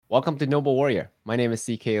Welcome to Noble Warrior. My name is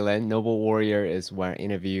CK Len. Noble Warrior is where I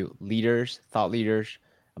interview leaders, thought leaders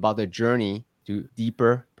about their journey to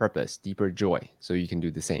deeper purpose, deeper joy, so you can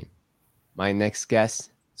do the same. My next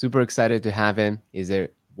guest, super excited to have him, is a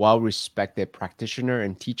well-respected practitioner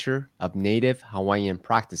and teacher of Native Hawaiian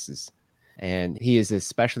practices. And he is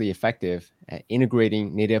especially effective at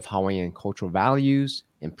integrating Native Hawaiian cultural values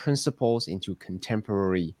and principles into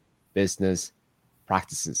contemporary business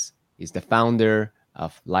practices. He's the founder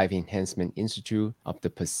of Life Enhancement Institute of the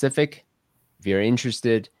Pacific. If you're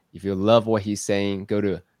interested, if you love what he's saying, go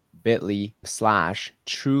to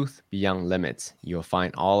bit.ly/truth beyond limits. You'll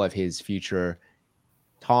find all of his future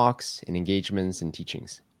talks and engagements and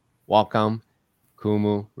teachings. Welcome,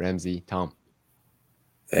 Kumu, Ramsey, Tom.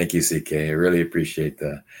 Thank you, CK. I really appreciate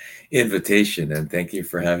the invitation, and thank you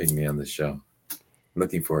for having me on the show.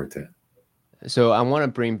 Looking forward to it. So I want to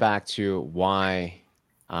bring back to why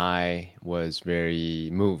I was very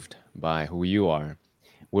moved by who you are.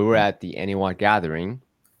 We were at the Aniwa gathering,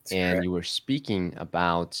 and you were speaking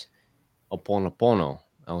about Ho'oponopono,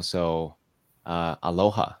 also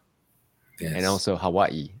aloha, and also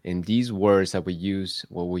Hawaii. And these words that we use,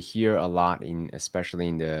 what we hear a lot in, especially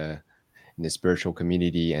in the spiritual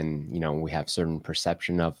community, and we have certain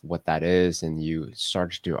perception of what that is, and you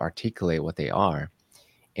start to articulate what they are.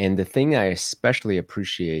 And the thing I especially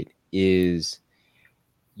appreciate is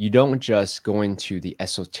you don't just go into the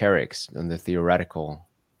esoterics and the theoretical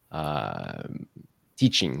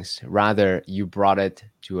teachings. Rather, you brought it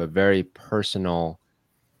to a very personal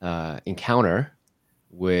encounter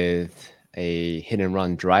with a hit and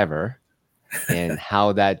run driver and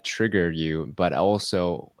how that triggered you, but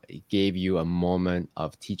also it gave you a moment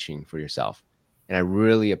of teaching for yourself. And I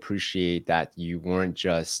really appreciate that you weren't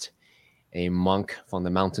just a monk from the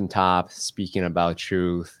mountaintop speaking about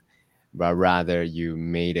truth, but rather you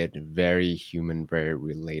made it very human, very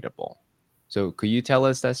relatable. So could you tell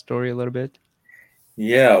us that story a little bit?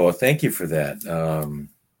 Yeah, well, thank you for that.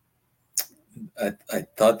 I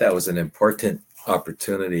thought that was an important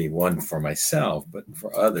opportunity, one for myself, but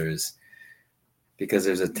for others, because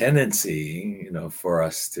there's a tendency, for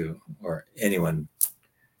us to, or anyone,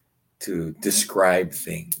 to describe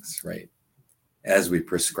things, right, as we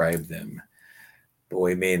prescribe them, but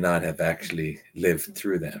we may not have actually lived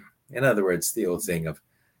through them. In other words, the old thing of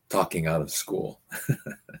talking out of school.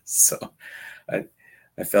 So I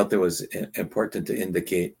felt it was important to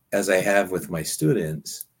indicate, as I have with my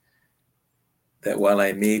students, that while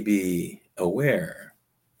I may be aware,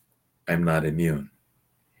 I'm not immune.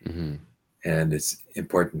 Mm-hmm. And it's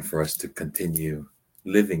important for us to continue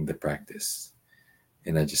living the practice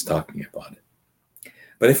and not just talking about it.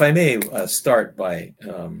 But if I may start by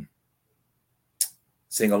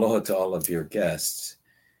saying aloha to all of your guests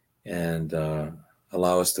and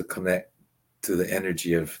allow us to connect to the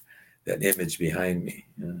energy of that image behind me.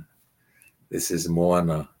 This is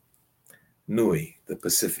Moana Nui, the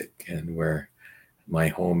Pacific, and where my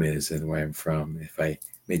home is and where I'm from, if I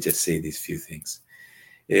may just say these few things.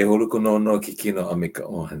 E holuku no kikino amika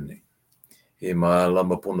ohane. E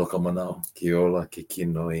maalama pono kamanao, ki ola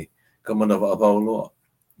kikino e kamanawa apauloa.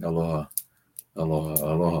 Aloha, aloha,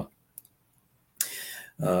 aloha.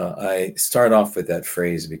 I start off with that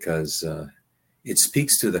phrase because it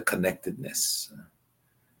speaks to the connectedness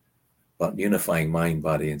about unifying mind,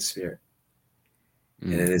 body, and spirit.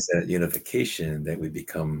 And it is that unification that we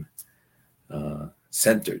become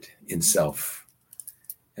centered in self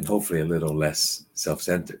and hopefully a little less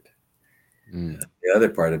self-centered. The other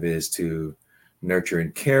part of it is to nurture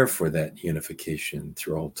and care for that unification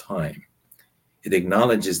through all time. It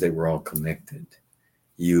acknowledges that we're all connected,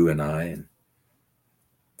 you and I, and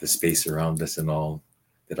the space around us and all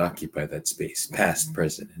that occupy that space, past,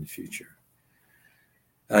 present, and future.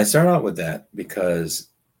 And I start out with that because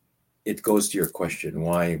it goes to your question,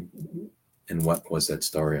 why and what was that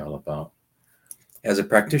story all about? As a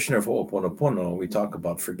practitioner of Ho'oponopono, we talk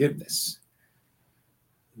about forgiveness.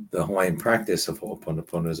 The Hawaiian practice of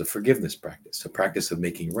Ho'oponopono is a forgiveness practice, a practice of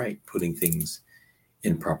making right, putting things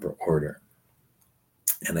in proper order.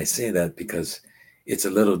 And I say that because it's a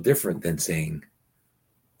little different than saying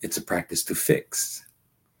it's a practice to fix.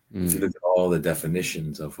 If you look at all the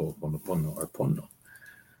definitions of Ho'oponopono or Pono,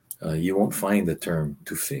 you won't find the term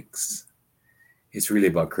to fix. It's really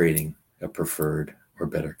about creating a preferred or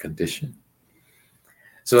better condition.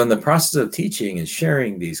 So in the process of teaching and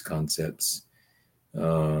sharing these concepts,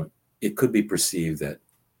 it could be perceived that,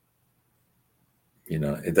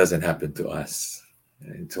 it doesn't happen to us.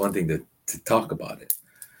 It's one thing to talk about it,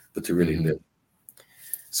 but to really live.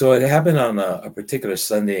 So it happened on a particular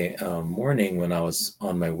Sunday morning when I was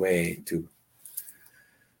on my way to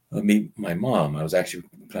meet my mom. I was actually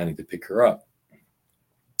planning to pick her up.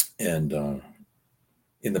 And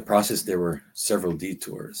in the process, there were several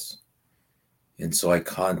detours. And so I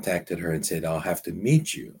contacted her and said, I'll have to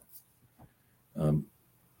meet you.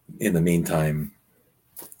 In the meantime,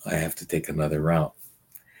 I have to take another route.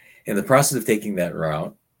 In the process of taking that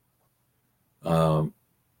route,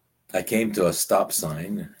 I came to a stop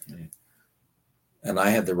sign, and I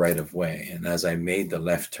had the right of way. And as I made the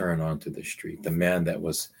left turn onto the street, the man that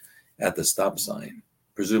was at the stop sign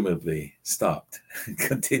presumably stopped,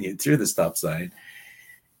 continued through the stop sign,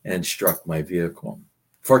 and struck my vehicle.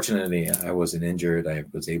 Fortunately, I wasn't injured. I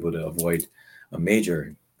was able to avoid a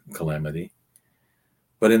major calamity.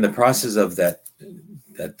 But in the process of that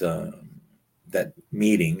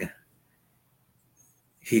meeting,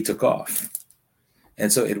 he took off.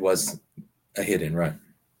 And so it was a hit and run.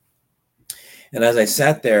 And as I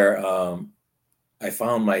sat there, I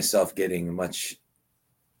found myself getting much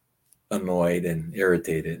annoyed and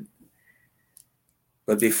irritated.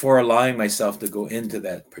 But before allowing myself to go into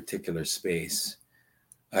that particular space,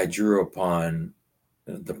 I drew upon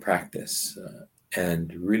the practice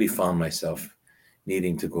and really found myself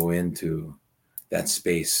needing to go into that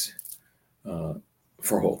space for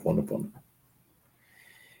Ho'oponopono.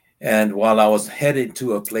 And while I was headed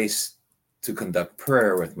to a place to conduct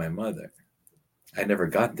prayer with my mother, I never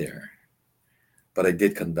got there, but I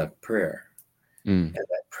did conduct prayer. And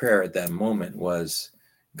that prayer at that moment was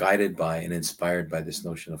guided by and inspired by this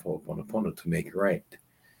notion of Ho'oponopono, to make right.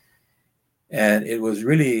 And it was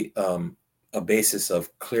really a basis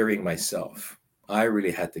of clearing myself. I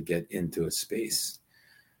really had to get into a space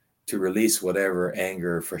to release whatever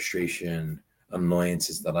anger, frustration,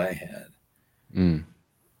 annoyances that I had.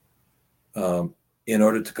 In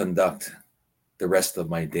order to conduct the rest of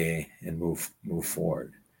my day and move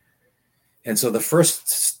forward. And so the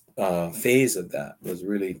first phase of that was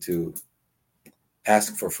really to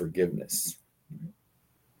ask for forgiveness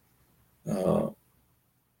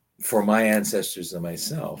for my ancestors and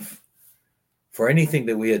myself, for anything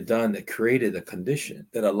that we had done that created a condition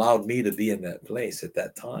that allowed me to be in that place at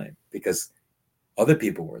that time, because other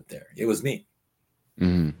people weren't there. It was me.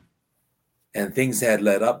 And things had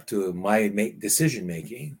led up to my decision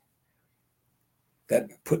making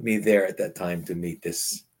that put me there at that time to meet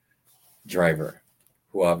this driver,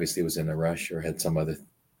 who obviously was in a rush or had some other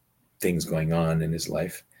things going on in his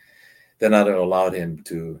life that not only allowed him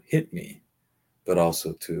to hit me, but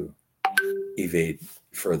also to evade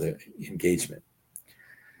further engagement.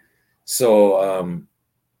 So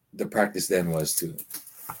the practice then was to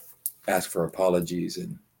ask for apologies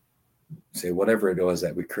and say, whatever it was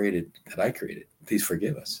that I created, please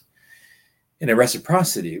forgive us. In a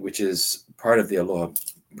reciprocity, which is part of the Aloha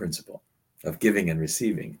principle of giving and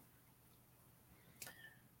receiving.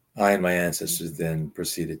 I and my ancestors then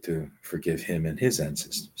proceeded to forgive him and his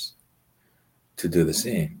ancestors to do the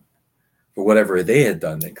same for whatever they had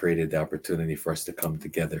done that created the opportunity for us to come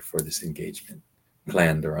together for this engagement,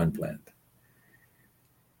 planned or unplanned.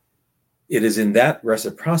 It is in that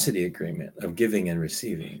reciprocity agreement of giving and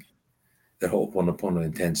receiving that Ho'oponopono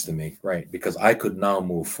intends to make right, because I could now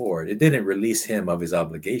move forward. It didn't release him of his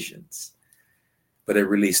obligations, but it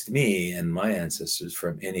released me and my ancestors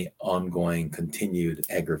from any ongoing continued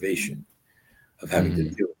aggravation of having to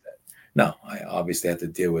deal with that. Now, I obviously had to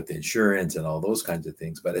deal with insurance and all those kinds of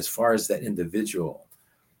things, but as far as that individual,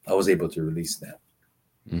 I was able to release that.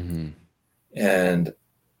 And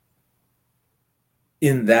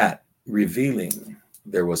in that revealing,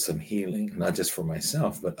 there was some healing, not just for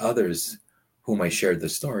myself, but others whom I shared the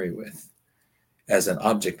story with, as an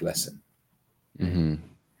object lesson.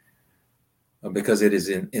 Because it is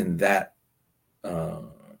in that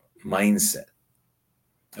mindset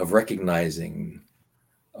of recognizing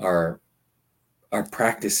our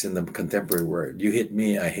practice in the contemporary word. You hit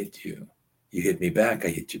me, I hit you. You hit me back, I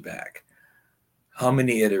hit you back. How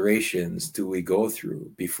many iterations do we go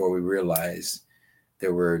through before we realize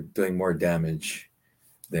that we're doing more damage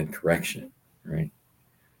than correction, right?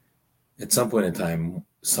 At some point in time,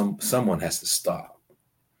 someone has to stop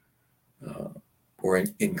or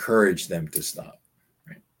encourage them to stop,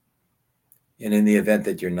 right? And in the event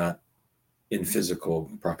that you're not in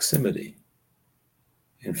physical proximity,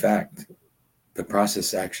 in fact, the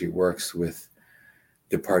process actually works with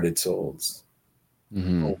departed souls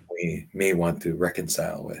whom we may want to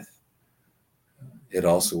reconcile with. It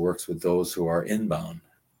also works with those who are inbound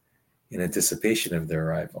in anticipation of their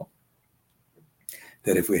arrival.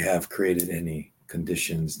 That if we have created any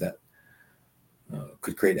conditions that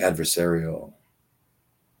could create adversarial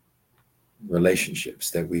relationships,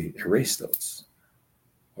 that we erase those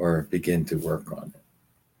or begin to work on it.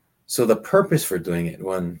 So the purpose for doing it,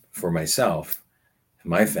 one, for myself,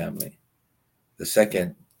 my family. The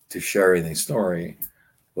second, to sharing a story,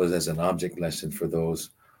 was as an object lesson for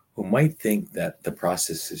those who might think that the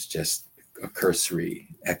process is just a cursory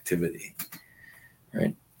activity,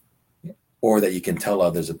 right? Or that you can tell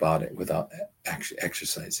others about it without actually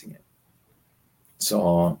exercising it.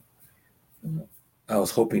 So I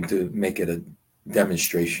was hoping to make it a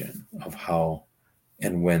demonstration of how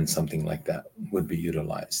and when something like that would be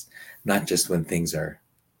utilized, not just when things are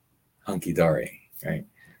hunky-dory, right?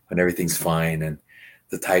 When everything's fine and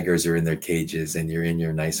the tigers are in their cages and you're in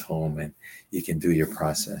your nice home and you can do your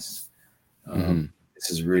process. This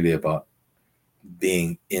is really about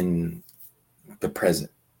being in the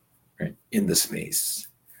present, right? In the space,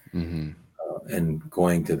 and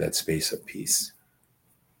going to that space of peace.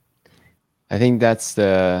 I think that's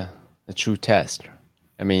the true test.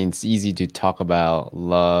 I mean, it's easy to talk about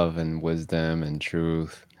love and wisdom and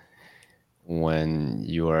truth when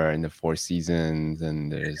you are in the Four Seasons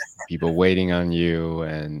and there's people waiting on you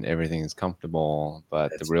and everything is comfortable.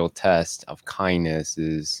 But the real test of kindness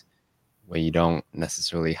is when you don't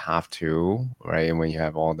necessarily have to, right? And when you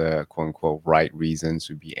have all the quote unquote right reasons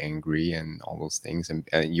to be angry and all those things, and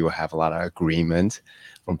you have a lot of agreement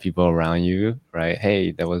from people around you, right?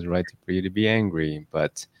 Hey, that was right for you to be angry,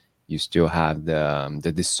 but you still have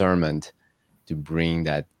the discernment to bring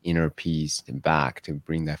that inner peace back, to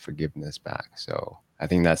bring that forgiveness back. So I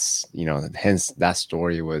think that's, hence that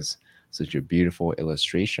story was such a beautiful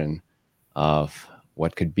illustration of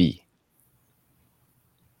what could be.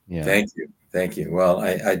 Yeah. Thank you. Well,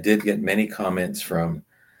 I did get many comments from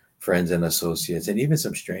friends and associates and even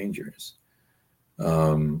some strangers,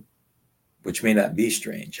 which may not be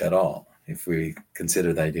strange at all if we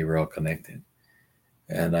consider the idea we're all connected.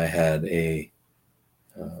 And I had a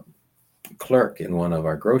clerk in one of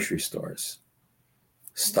our grocery stores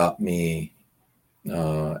stop me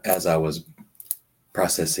as I was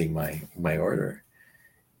processing my order.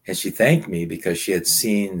 And she thanked me because she had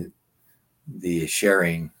seen the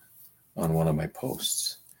sharing on one of my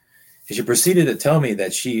posts. And she proceeded to tell me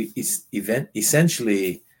that she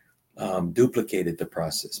essentially duplicated the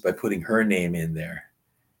process by putting her name in there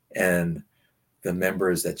and the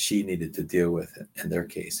members that she needed to deal with in their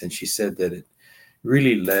case. And she said that it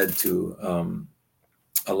really led to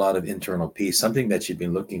a lot of internal peace, something that she'd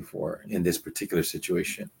been looking for in this particular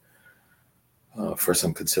situation for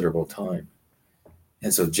some considerable time.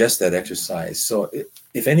 And so just that exercise. So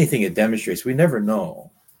if anything, it demonstrates we never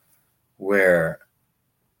know where,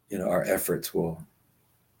 our efforts will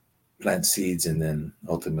plant seeds and then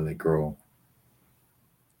ultimately grow.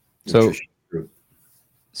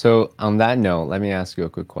 So on that note, let me ask you a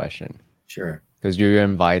quick question. Sure. Because you're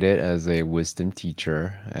invited as a wisdom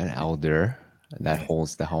teacher, an elder that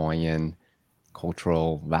holds the Hawaiian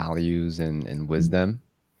cultural values and wisdom.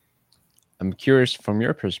 I'm curious from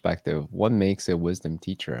your perspective, what makes a wisdom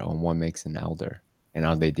teacher and what makes an elder, and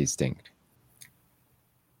are they distinct?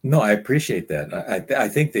 No, I appreciate that. I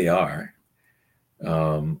think they are.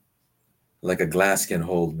 Like a glass can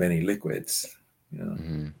hold many liquids.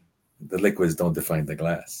 The liquids don't define the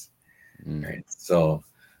glass, right? So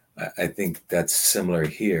I think that's similar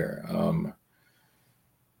here.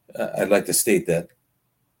 I'd like to state that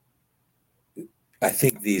I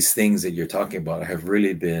think these things that you're talking about have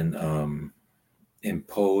really been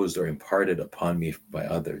imposed or imparted upon me by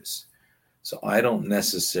others. So I don't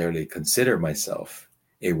necessarily consider myself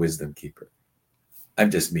a wisdom keeper.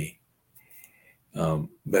 I'm just me.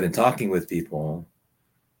 But in talking with people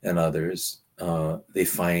and others, they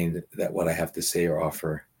find that what I have to say or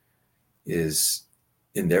offer is,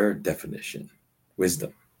 in their definition,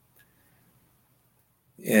 wisdom.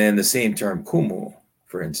 And the same term, kumu,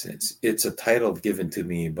 for instance, it's a title given to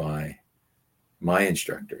me by my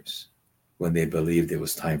instructors when they believed it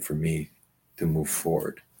was time for me to move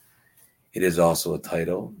forward. It is also a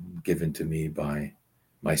title given to me by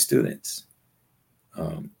my students,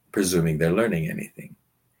 presuming they're learning anything.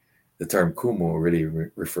 The term kumu really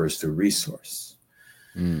refers to resource.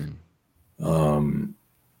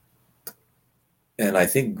 And I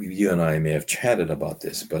think you and I may have chatted about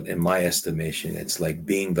this, but in my estimation, it's like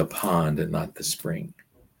being the pond and not the spring.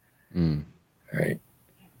 Right?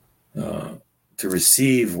 To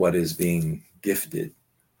receive what is being gifted,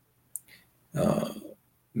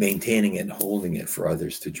 maintaining it, holding it for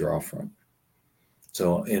others to draw from.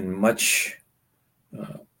 So in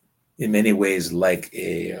many ways, like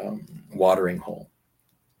a watering hole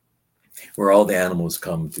where all the animals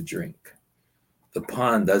come to drink. The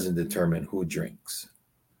pond doesn't determine who drinks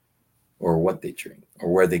or what they drink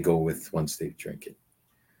or where they go with once they drink it.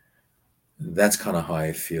 That's kind of how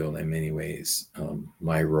I feel in many ways,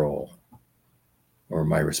 my role or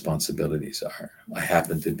my responsibilities are. I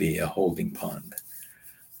happen to be a holding pond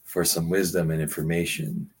for some wisdom and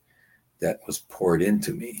information that was poured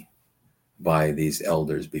into me by these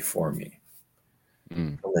elders before me.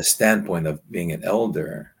 Mm. From the standpoint of being an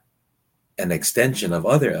elder, an extension of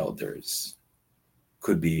other elders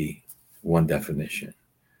could be one definition.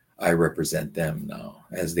 I represent them now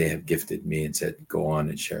as they have gifted me and said, go on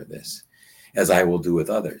and share this, as I will do with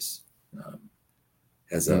others,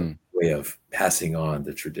 as a Mm. way of passing on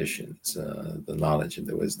the traditions, the knowledge, and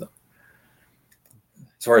the wisdom.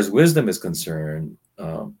 As far as wisdom is concerned,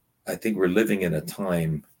 I think we're living in a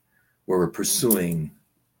time where we're pursuing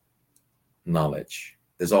knowledge.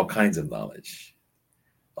 There's all kinds of knowledge,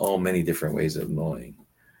 all many different ways of knowing.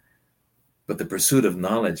 But the pursuit of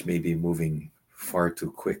knowledge may be moving far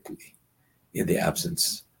too quickly in the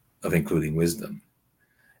absence of including wisdom.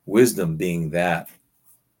 Wisdom being that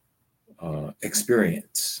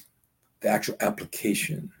experience, the actual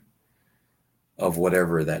application of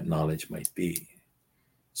whatever that knowledge might be.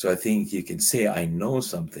 So I think you can say, I know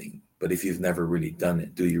something, but if you've never really done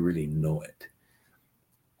it, do you really know it?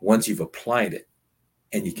 Once you've applied it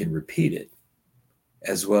and you can repeat it,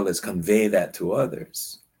 as well as convey that to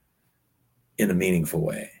others in a meaningful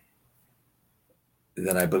way,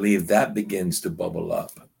 then I believe that begins to bubble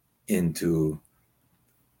up into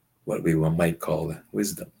what we might call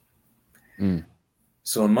wisdom. Mm.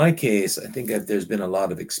 So in my case, I think that there's been a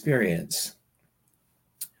lot of experience,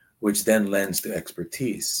 which then lends to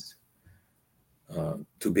expertise,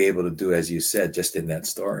 to be able to do, as you said, just in that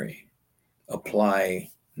story, apply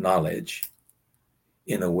knowledge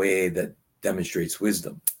in a way that demonstrates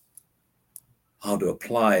wisdom, how to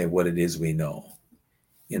apply what it is we know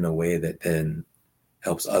in a way that then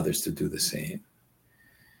helps others to do the same.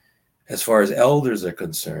 As far as elders are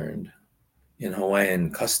concerned, in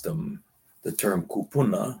Hawaiian custom, the term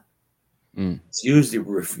kupuna is usually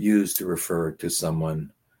used to refer to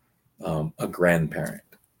someone, a grandparent,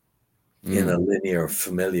 in a linear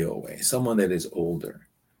familial way, someone that is older.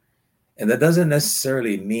 And that doesn't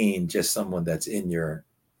necessarily mean just someone that's in your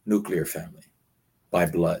nuclear family by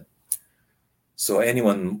blood. So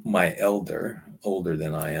anyone my elder, older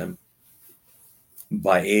than I am,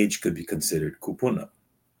 by age could be considered kupuna.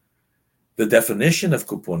 The definition of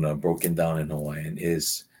kupuna, broken down in Hawaiian,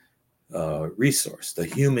 is resource, the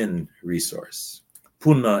human resource.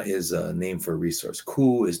 Puna is a name for resource.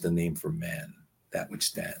 Ku is the name for man, that which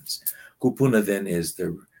stands. Kupuna then is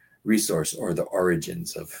the resource or the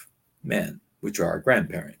origins of man, which are our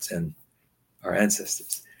grandparents and our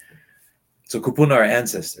ancestors. So kupuna are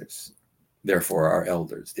ancestors, therefore our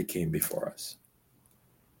elders. They came before us.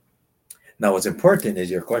 Now, what's important is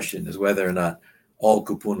your question is whether or not all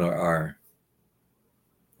kupuna are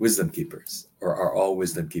wisdom keepers, or are all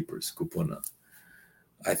wisdom keepers kupuna.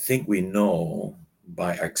 I think we know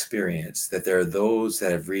by our experience that there are those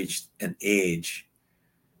that have reached an age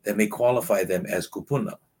that may qualify them as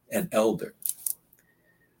kupuna, an elder.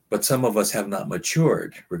 But some of us have not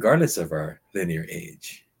matured, regardless of our linear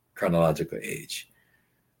age, chronological age,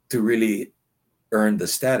 to really earn the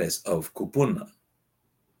status of kupuna,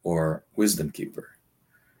 or wisdom keeper.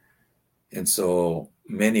 And so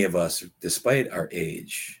many of us, despite our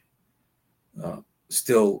age,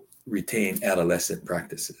 still retain adolescent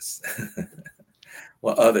practices,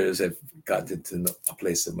 while others have gotten to a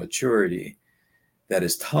place of maturity that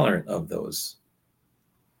is tolerant of those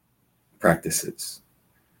practices,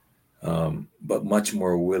 but much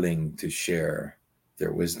more willing to share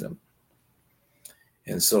their wisdom.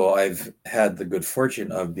 And so I've had the good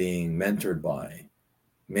fortune of being mentored by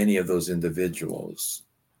many of those individuals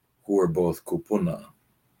who are both kupuna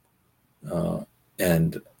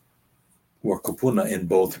and were kupuna in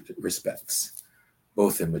both respects,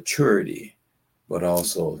 both in maturity, but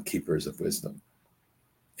also keepers of wisdom.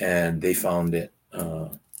 And they found it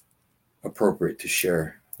appropriate to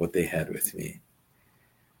share what they had with me.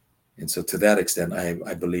 And so to that extent,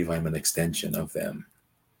 I believe I'm an extension of them,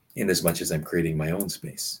 in as much as I'm creating my own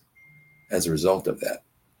space as a result of that.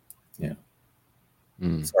 Yeah.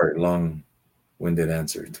 Sorry, long-winded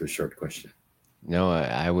answer to a short question. No,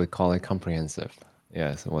 I would call it comprehensive.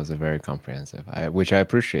 Yes, it was a very comprehensive, which I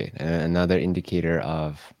appreciate. And another indicator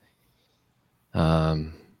of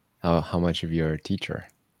how much of you're a teacher,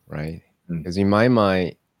 right? Because in my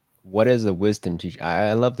mind, what is a wisdom teacher?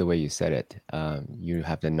 I love the way you said it. You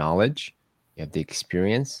have the knowledge, you have the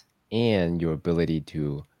experience, and your ability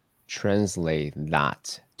to translate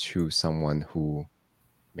that to someone who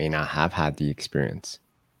may not have had the experience.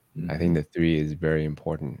 I think the three is very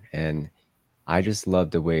important. And I just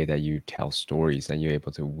love the way that you tell stories and you're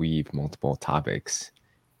able to weave multiple topics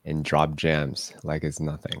and drop gems like it's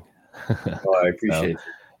nothing. Oh, I So appreciate it.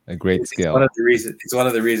 a great It's one skill. of the reasons. It's one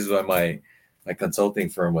of the reasons why my consulting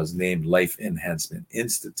firm was named Life Enhancement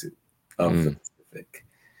Institute of the Mm, Pacific.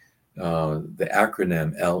 The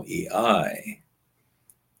acronym LEI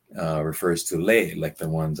refers to lei, like the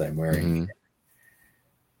ones I'm wearing. hmm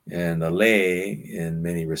And a lei, in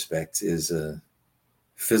many respects, is a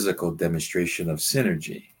physical demonstration of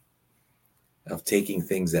synergy, of taking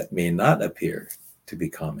things that may not appear to be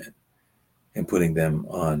common and putting them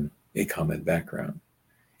on a common background.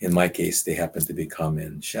 In my case, they happen to be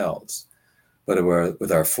common shells. But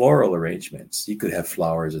with our floral arrangements, you could have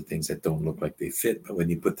flowers or things that don't look like they fit, but when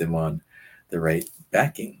you put them on the right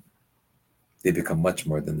backing, they become much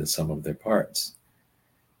more than the sum of their parts.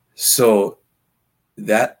 So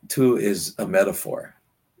that too is a metaphor,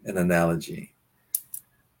 an analogy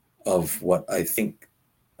of what I think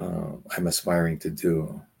I'm aspiring to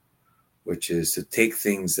do, which is to take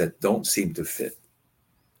things that don't seem to fit,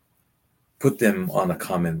 put them on a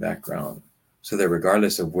common background, so that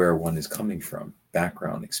regardless of where one is coming from,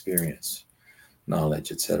 background, experience,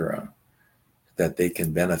 knowledge, etc., that they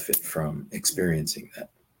can benefit from experiencing that.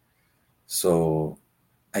 So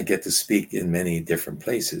I get to speak in many different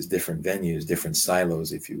places, different venues, different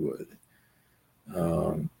silos, if you would,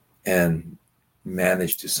 and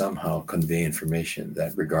manage to somehow convey information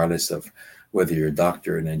that, regardless of whether you're a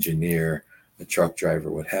doctor, an engineer, a truck driver,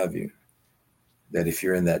 what have you, that if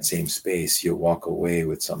you're in that same space, you'll walk away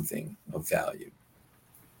with something of value.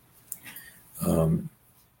 Um,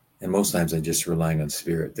 and most times I'm just relying on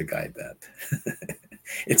spirit to guide that.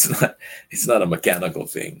 it's not a mechanical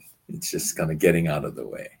thing. It's just kind of getting out of the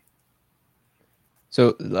way.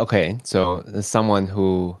 So okay, so as someone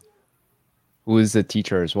who is a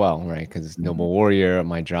teacher as well, right? Because Mhm. Noble Warrior,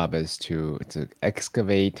 my job is to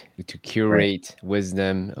excavate, to Right. curate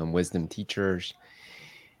wisdom and wisdom teachers.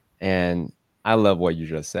 And I love what you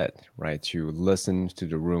just said, right? To listen to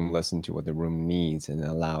the room, listen to what the room needs, and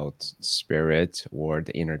allow spirit or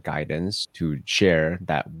the inner guidance to share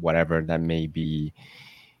that whatever that may be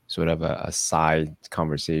sort of a side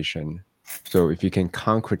conversation. So if you can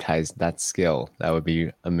concretize that skill, that would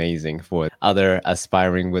be amazing for other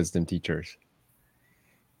aspiring wisdom teachers.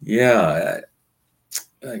 Yeah.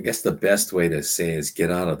 I guess the best way to say is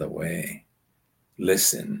get out of the way,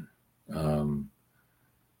 listen. Um,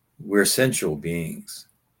 we're sensual beings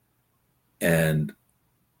and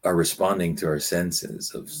are responding to our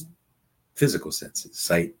senses of physical senses,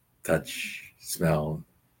 sight, touch, smell,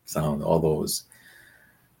 sound, all those.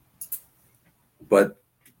 But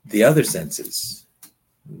the other senses,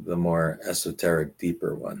 the more esoteric,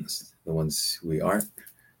 deeper ones, the ones we aren't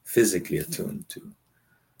physically attuned to,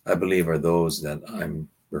 I believe are those that I'm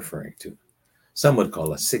referring to. Some would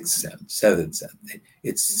call a sixth sense, seventh sense.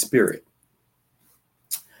 It's spirit.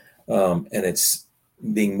 And it's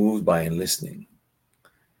being moved by and listening.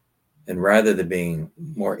 And rather than being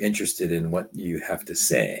more interested in what you have to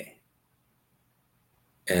say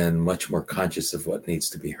and much more conscious of what needs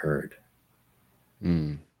to be heard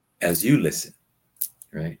Mm. as you listen,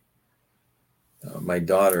 right? My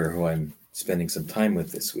daughter, who I'm spending some time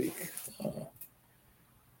with this week,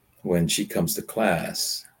 when she comes to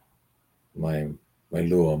class, my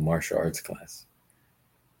Lua martial arts class,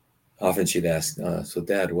 often she'd ask, "So,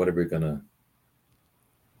 Dad, what are we gonna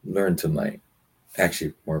learn tonight?"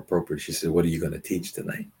 Actually, more appropriate, she said, "What are you gonna teach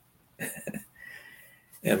tonight?"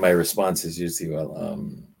 And my response is usually, "Well,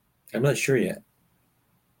 I'm not sure yet.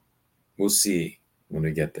 We'll see when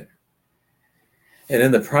we get there." And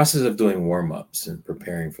in the process of doing warm ups and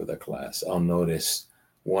preparing for the class, I'll notice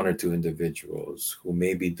one or two individuals who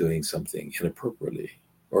may be doing something inappropriately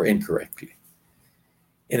or incorrectly.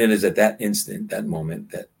 And it is at that instant, that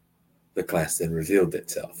moment, that the class then revealed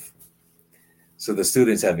itself. So the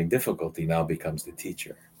students having difficulty now becomes the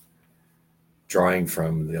teacher, drawing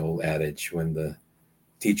from the old adage, when the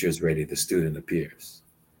teacher is ready, the student appears,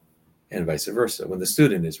 and vice versa. When the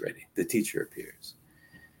student is ready, the teacher appears.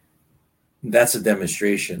 That's a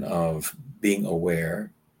demonstration of being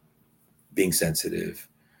aware, being sensitive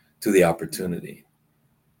to the opportunity.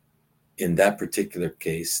 In that particular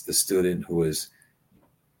case, the student who is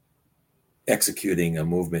executing a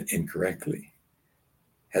movement incorrectly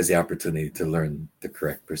has the opportunity to learn the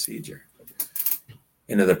correct procedure.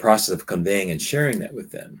 And in the process of conveying and sharing that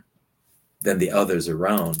with them, then the others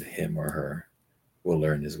around him or her will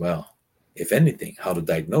learn as well. If anything, how to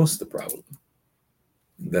diagnose the problem,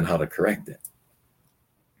 then how to correct it.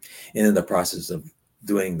 And in the process of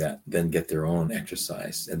doing that, then get their own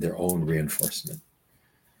exercise and their own reinforcement.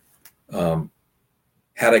 Um,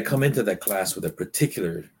 had I come into that class with a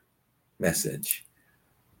particular message,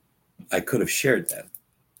 I could have shared that.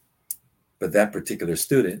 But that particular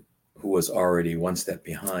student who was already one step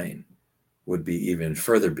behind would be even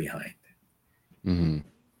further behind. Mm-hmm.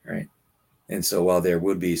 Right. And so while there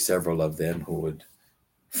would be several of them who would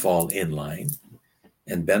fall in line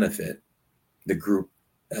and benefit, the group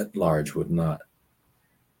at large would not.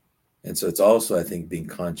 And so it's also, I think, being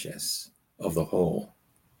conscious of the whole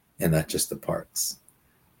and not just the parts,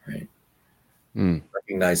 right? Mm.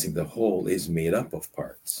 Recognizing the whole is made up of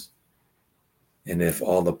parts. And if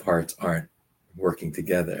all the parts aren't working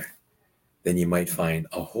together, then you might find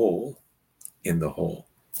a hole in the whole,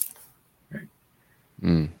 right?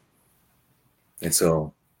 Mm. And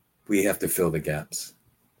so we have to fill the gaps.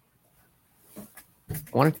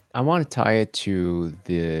 I want to tie it to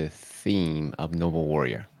the theme of Noble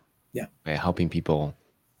Warrior. Yeah. By helping people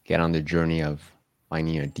get on the journey of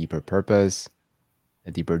finding a deeper purpose,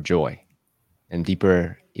 a deeper joy, and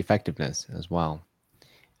deeper effectiveness as well.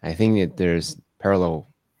 I think that there's parallel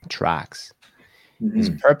tracks. Because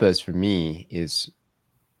purpose for me is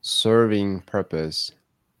serving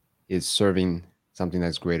something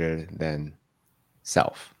that's greater than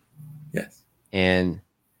self. Yes. And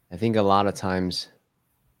I think a lot of times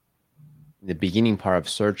the beginning part of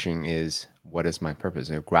searching is what is my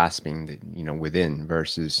purpose, grasping the within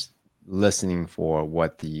versus listening for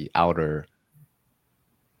what the outer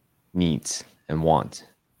needs and want.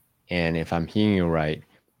 And if I'm hearing you right,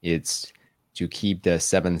 it's to keep the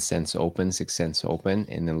seventh sense open, sixth sense open,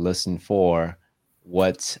 and then listen for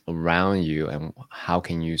what's around you and how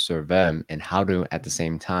can you serve them, and how to at the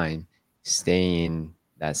same time stay in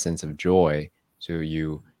that sense of joy.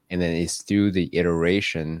 And then it's through the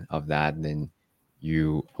iteration of that, then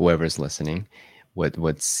whoever's listening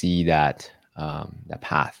would see that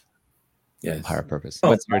path. Yes. Higher purpose.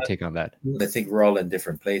 What's your take on that? I think we're all in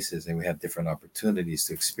different places and we have different opportunities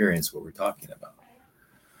to experience what we're talking about.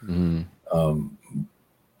 Mm-hmm.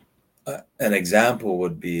 An example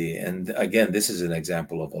would be, and again, this is an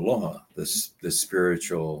example of aloha, the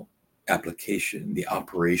spiritual application, the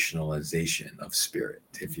operationalization of spirit,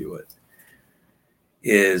 if you would,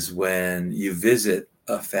 is when you visit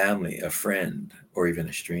a family, a friend, or even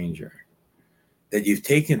a stranger, that you've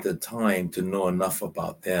taken the time to know enough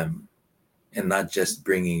about them and not just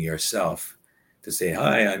bringing yourself to say,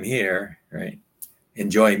 hi, I'm here, right?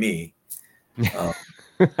 Enjoy me. Yeah,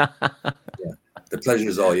 the pleasure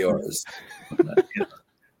is all yours.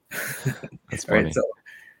 That's funny. Right? So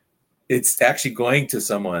it's actually going to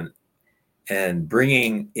someone and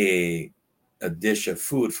bringing a dish of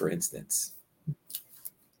food, for instance.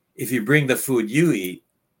 If you bring the food you eat,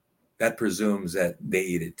 that presumes that they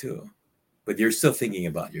eat it too, but you're still thinking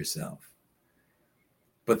about yourself.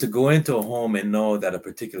 But to go into a home and know that a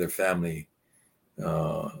particular family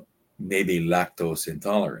may be lactose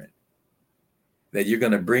intolerant, that you're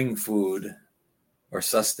going to bring food or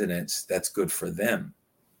sustenance that's good for them,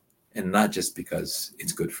 and not just because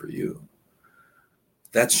it's good for you.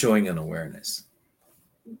 That's showing an awareness.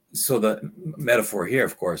 So the metaphor here,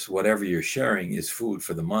 of course, whatever you're sharing is food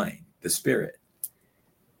for the mind, the spirit.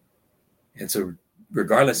 And so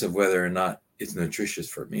regardless of whether or not it's nutritious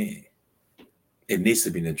for me, it needs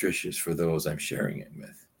to be nutritious for those I'm sharing it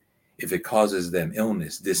with. If it causes them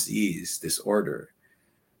illness, disease, disorder,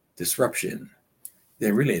 disruption,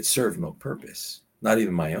 then really it served no purpose, not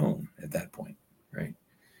even my own at that point, right?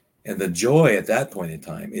 And the joy at that point in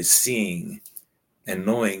time is seeing and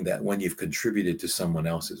knowing that when you've contributed to someone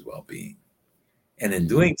else's well-being, and in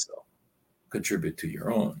doing so, contribute to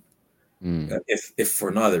your own. If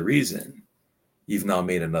for no other reason, you've now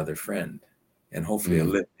made another friend and hopefully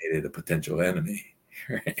eliminated a potential enemy,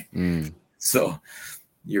 right? So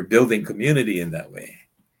you're building community in that way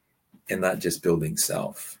and not just building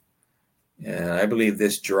self. And I believe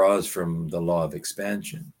this draws from the law of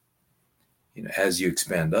expansion. As you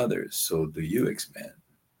expand others, so do you expand.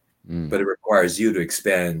 But it requires you to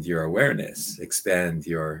expand your awareness, expand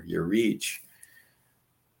your reach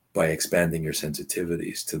by expanding your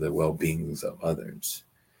sensitivities to the well-beings of others.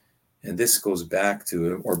 And this goes back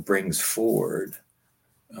to, or brings forward,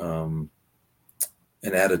 an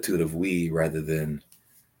attitude of we rather than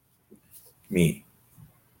me.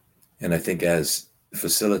 And I think as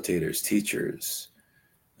facilitators, teachers,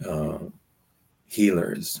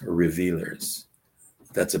 healers, or revealers,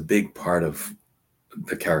 that's a big part of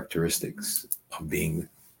the characteristics of being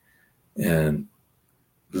and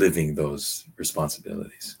living those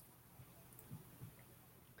responsibilities.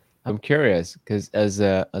 I'm curious because as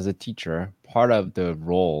a teacher, part of the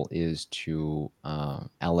role is to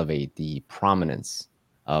elevate the prominence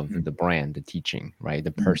of the brand, the teaching, right?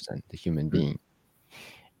 The person, the human being.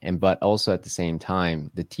 But also at the same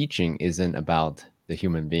time, the teaching isn't about the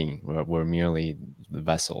human being. We're merely the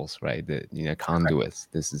vessels, right? The conduits.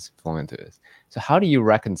 This is flowing to us. So how do you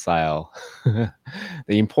reconcile the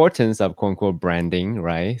importance of quote unquote branding,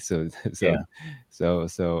 right? So Yeah.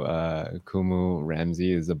 Kumu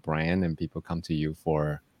Ramsey is a brand, and people come to you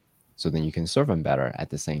for so then you can serve them better. At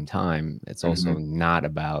the same time, it's also Mhm. not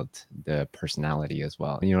about the personality as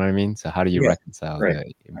well. You know what I mean? So how do you Yeah. reconcile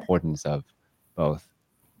Right. the importance of both?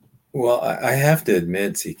 Well, I have to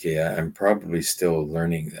admit, CK, I'm probably still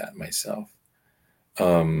learning that myself,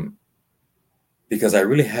 um, because I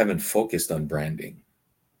really haven't focused on branding,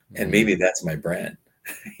 and maybe that's my brand.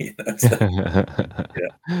 So, A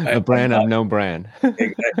I'm brand of not no brand.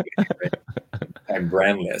 exactly right. I'm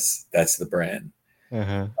brandless. That's the brand.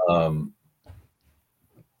 Uh-huh. Um,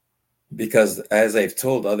 because as I've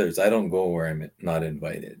told others, I don't go where I'm not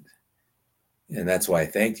invited, and that's why I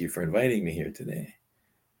thanked you for inviting me here today.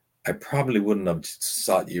 I probably wouldn't have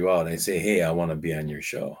sought you out. I say, hey, I want to be on your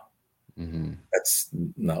show. Mm-hmm. That's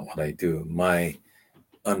not what I do. My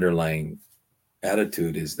underlying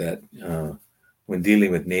attitude is that when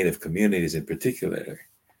dealing with Native communities in particular,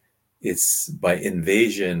 it's by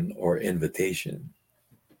invasion or invitation.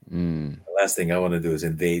 Mm, The last thing I want to do is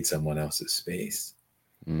invade someone else's space.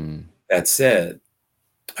 mm, That said,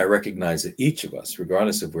 I recognize that each of us,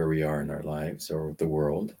 regardless of where we are in our lives or the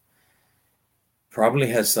world, probably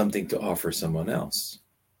has something to offer someone else.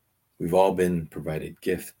 We've all been provided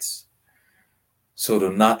gifts. So to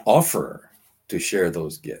not offer to share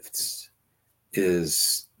those gifts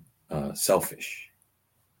is selfish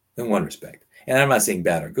in one respect. And I'm not saying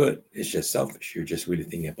bad or good. It's just selfish. You're just really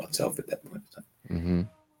thinking about self at that point in time. mm-hmm.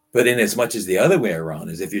 But in as much as the other way around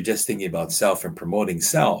is if you're just thinking about self and promoting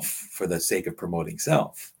self for the sake of promoting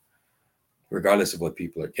self, regardless of what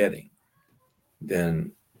people are getting,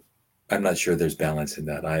 then I'm not sure there's balance in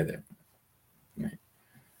that either. Right?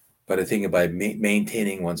 But I think about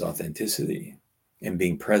maintaining one's authenticity and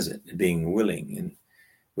being present and being willing, and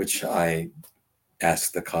which I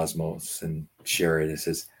ask the cosmos and share it. It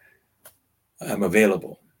says, I'm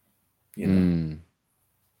available, you know, Mm,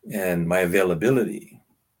 and my availability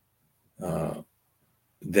uh,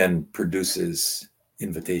 then produces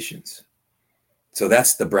invitations. So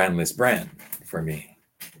that's the brandless brand for me.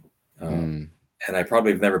 Uh, mm, and I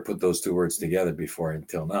probably have never put those two words together before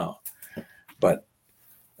until now. But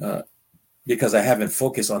uh, because I haven't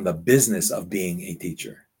focused on the business of being a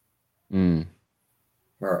teacher mm,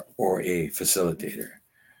 or a facilitator.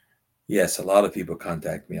 Yes, a lot of people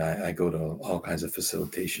contact me. I go to all kinds of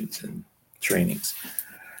facilitations and trainings.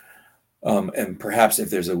 And perhaps if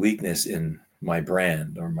there's a weakness in my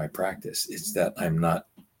brand or my practice, it's that I'm not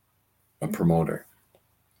a promoter.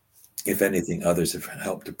 If anything, others have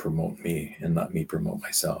helped to promote me and not me promote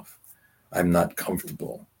myself. I'm not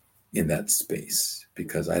comfortable in that space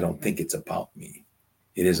because I don't think it's about me.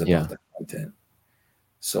 It is about yeah. the content.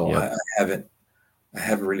 So Yep. I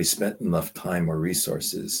haven't really spent enough time or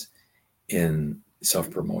resources in self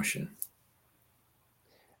promotion.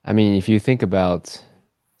 I mean, if you think about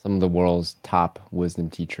some of the world's top wisdom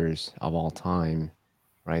teachers of all time,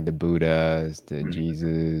 right? The Buddhas, the Mm.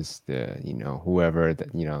 Jesus, the whoever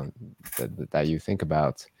that that you think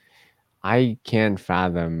about, I can't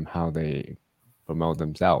fathom how they promote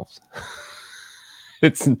themselves.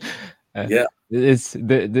 it's uh, Yeah, it's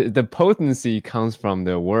the potency comes from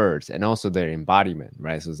their words and also their embodiment,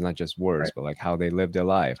 right? So it's not just words, right, but like how they live their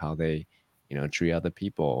life, how they treat other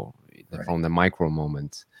people right, from the micro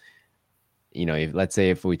moments. If let's say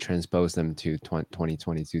if we transpose them to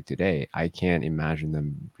 2022 today, I can't imagine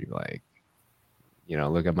them be like,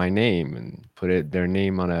 look at my name and put their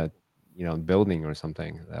name on a building or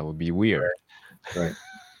something. That would be weird. right.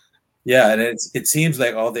 Yeah, and it seems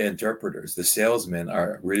like all the interpreters, the salesmen,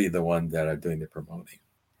 are really the ones that are doing the promoting,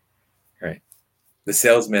 right? The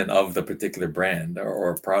salesmen of the particular brand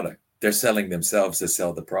or product, they're selling themselves to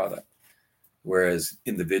sell the product. Whereas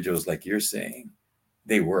individuals, like you're saying,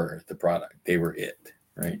 they were the product, they were it,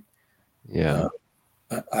 right? Yeah.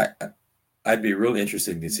 Uh, I'd be really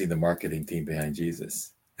interested to see the marketing team behind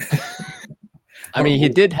Jesus. I mean, he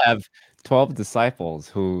did have 12 disciples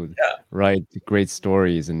who Yeah, write great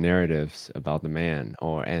stories and narratives about the man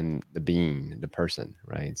and the being, the person,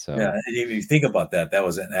 right? yeah. So And if you think about that, that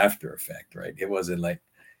was an after effect, right? It wasn't like,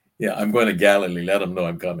 yeah, I'm going to Galilee, let them know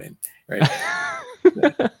I'm coming, right?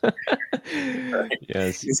 Right.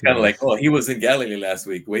 yes, It's kind of like, yes. oh, he was in Galilee last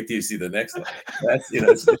week. Wait till you see the next one. That's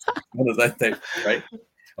it's one of that type, right?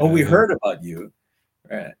 Oh, we Uh, heard about you,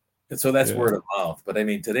 right? And so that's yeah. word of mouth. But I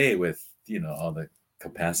mean, today with all the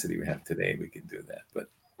capacity we have today, we can do that. But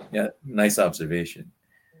yeah, nice observation.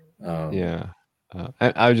 Um, Yeah.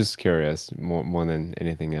 I was just curious more than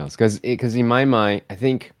anything else, because in my mind, I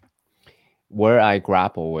think where I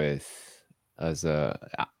grapple with as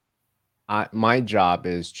my job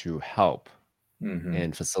is to help Mm-hmm.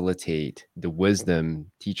 and facilitate the wisdom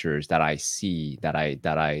teachers that I see, that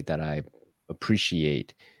I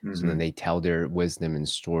appreciate, so then Mm-hmm. they tell their wisdom and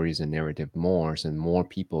stories and narrative more, so more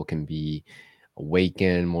people can be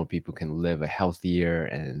awakened, more people can live a healthier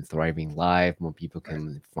and thriving life, more people Right.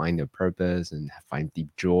 can find their purpose and find deep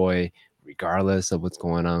joy regardless of what's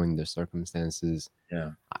going on in their circumstances.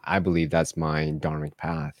 Yeah. I believe that's my dharmic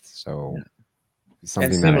path. Yeah. So it's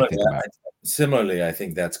And something that I think about. similarly, I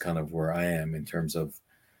think that's kind of where I am in terms of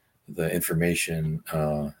the information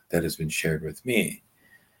that has been shared with me.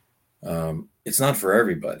 It's not for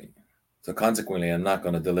everybody. So consequently, I'm not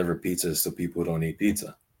going to deliver pizzas to people who don't eat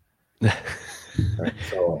pizza. Right.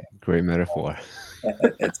 So Great metaphor.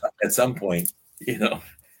 at some point, you know,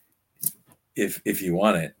 if you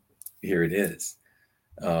want it, here it is.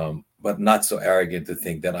 But not so arrogant to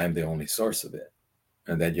think that I'm the only source of it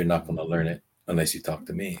and that you're not going to learn it unless you talk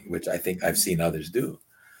to me, which I think I've seen others do.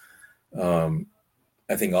 Um,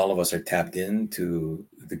 I think all of us are tapped into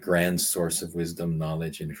the grand source of wisdom,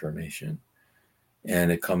 knowledge, and information,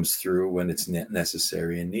 and it comes through when it's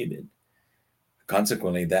necessary and needed.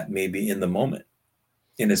 Consequently, that may be in the moment,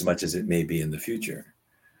 in as much as it may be in the future.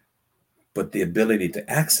 But the ability to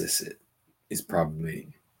access it is probably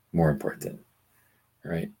more important,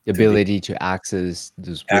 right? The To be ability to access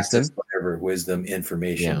this access wisdom. whatever wisdom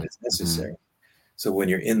information Yeah. is Hmm. necessary. So when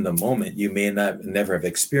you're in the moment, you may not never have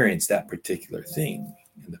experienced that particular thing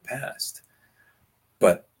in the past,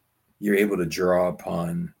 but you're able to draw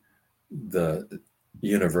upon the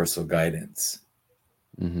universal guidance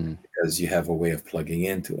Hmm. because you have a way of plugging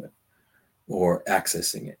into it or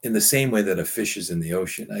accessing it in the same way that a fish is in the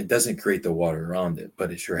ocean. It doesn't create the water around it,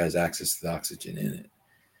 but it sure has access to the oxygen in it.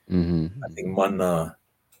 I think Hmm. mana,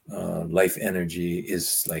 life energy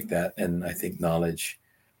is like that. And I think knowledge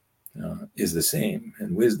is the same.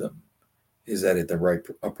 And wisdom is that at the right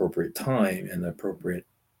appropriate time and appropriate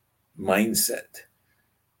mindset,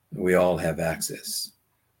 we all have access.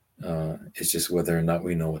 It's just whether or not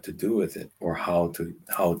we know what to do with it or how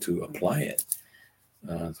to apply it.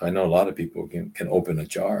 So I know a lot of people can open a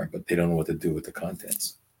jar, but they don't know what to do with the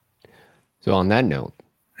contents. So on that note,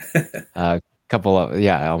 a couple of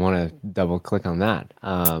yeah, I want to double click on that.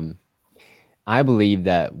 I believe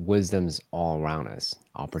that wisdom is all around us,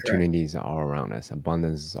 Correct. opportunities are all around us,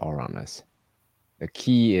 abundance is all around us. The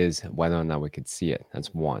key is whether or not we can see it.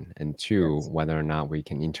 That's one. And two, Yes. whether or not we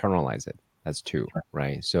can internalize it. That's two,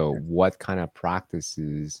 right? So, what kind of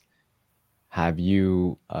practices have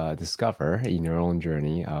you discovered in your own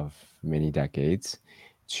journey of many decades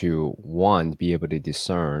to one, be able to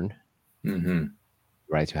discern, Mm-hmm.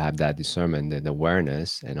 right? To have that discernment and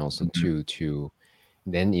awareness, and also Mm-hmm. two, to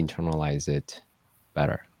then internalize it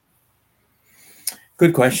better.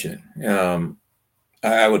 Good question.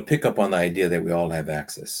 I would pick up on the idea that we all have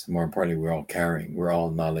access. More importantly, we're all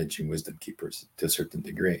knowledge and wisdom keepers to a certain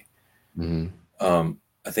degree. Hmm.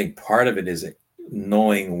 I think part of it is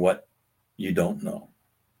knowing what you don't know,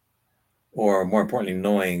 or more importantly,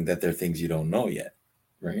 knowing that there are things you don't know yet,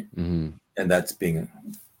 right? Hmm. And that's being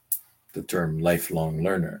the term lifelong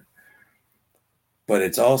learner. But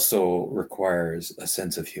it also requires a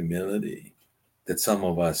sense of humility that some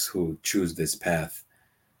of us who choose this path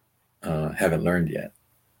haven't learned yet,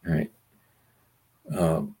 right?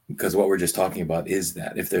 Because what we're just talking about is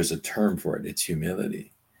that if there's a term for it, it's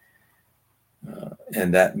humility.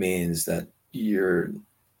 And that means that you're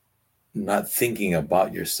not thinking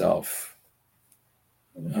about yourself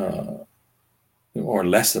uh, or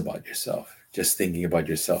less about yourself, just thinking about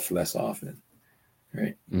yourself less often,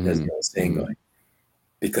 right? There's Hmm. no saying Hmm. going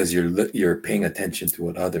because you're paying attention to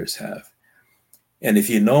what others have, and if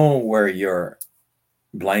you know where your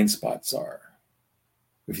blind spots are,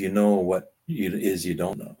 if you know what you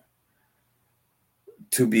don't know,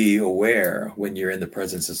 to be aware when you're in the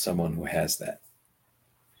presence of someone who has that,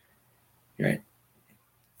 right?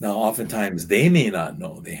 Now, oftentimes they may not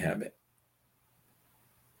know they have it.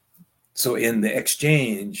 So in the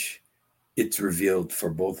exchange, it's revealed for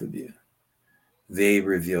both of you. They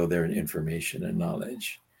reveal their information and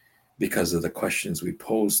knowledge because of the questions we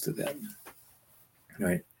pose to them,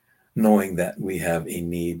 right? Knowing that we have a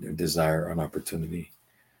need or desire or an opportunity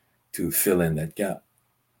to fill in that gap.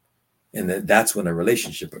 And that's when a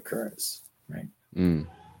relationship occurs, right? Mm.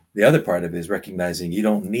 The other part of it is recognizing you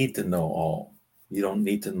don't need to know all. You don't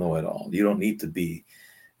need to know it all. You don't need to be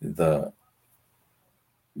the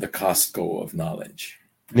the Costco of knowledge.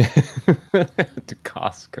 The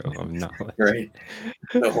Costco of knowledge. right?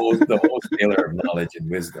 The wholesaler of knowledge and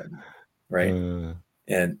wisdom, right? Uh,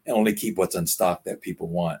 And only keep what's on stock that people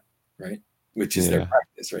want, right? Which is their yeah.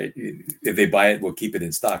 practice, right? If they buy it, we'll keep it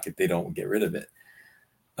in stock. If they don't, we'll get rid of it.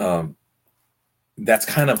 That's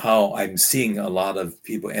kind of how I'm seeing a lot of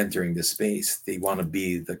people entering this space. They want to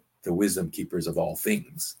be the wisdom keepers of all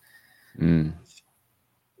things. Mm.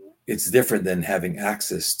 It's different than having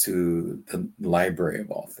access to the library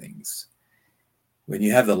of all things. When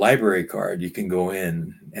you have the library card, you can go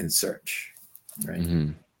in and search, right?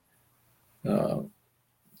 Mm-hmm.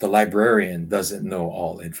 The librarian doesn't know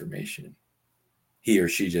all information. He or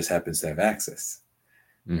she just happens to have access.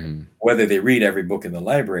 Right? Mm-hmm. Whether they read every book in the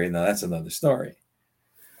library, now that's another story.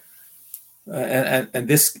 And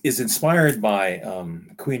this is inspired by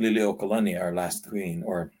Queen Liliuokalani, our last queen,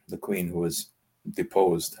 or the queen who was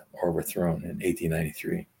deposed or overthrown in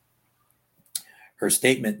 1893. Her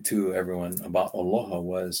statement to everyone about aloha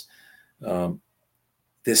was,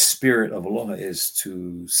 this spirit of aloha is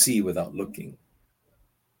to see without looking.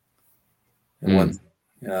 And one,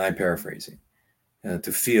 I'm paraphrasing,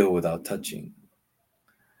 to feel without touching,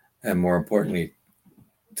 and more importantly,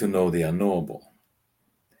 to know the unknowable.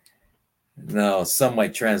 Now, some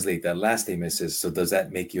might translate that last statement as, so does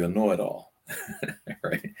that make you a know-it-all?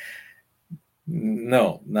 Right?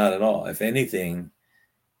 No, not at all. If anything,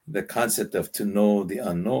 the concept of to know the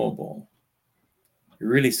unknowable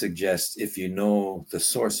really suggests if you know the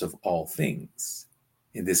source of all things,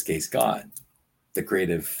 in this case, God, the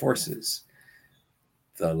creative forces,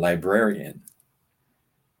 the librarian,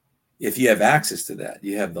 if you have access to that,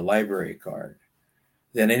 you have the library card,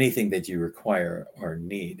 then anything that you require or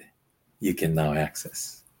need, you can now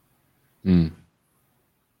access. Mm.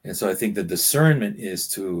 And so I think the discernment is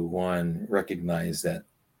to, one, recognize that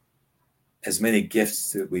as many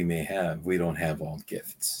gifts that we may have, we don't have all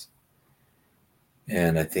gifts.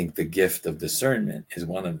 And I think the gift of discernment is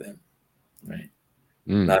one of them, right?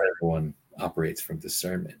 Not everyone operates from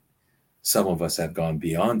discernment. Some of us have gone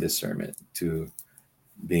beyond discernment to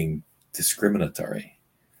being discriminatory,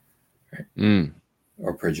 right?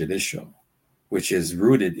 Or prejudicial, which is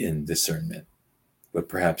rooted in discernment, but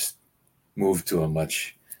perhaps moved to a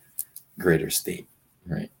much greater state,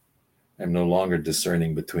 right? I'm no longer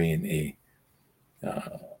discerning between a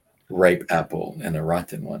ripe apple and a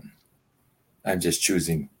rotten one. I'm just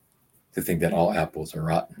choosing to think that all apples are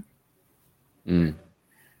rotten.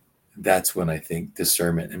 That's when I think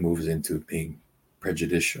discernment moves into being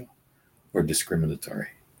prejudicial or discriminatory.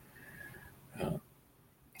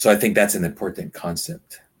 So I think that's an important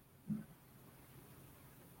concept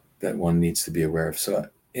that one needs to be aware of. So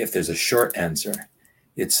if there's a short answer,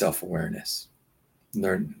 it's self-awareness.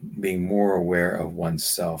 Learn being more aware of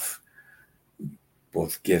oneself,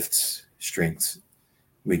 both gifts, strengths,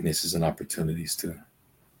 weaknesses, and opportunities to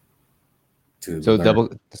So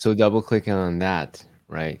learn. double clicking on that,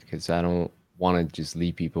 right? Because I don't want to just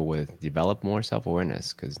leave people with develop more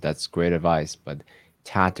self-awareness, because that's great advice. But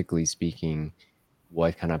tactically speaking,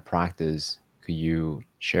 what kind of practice could you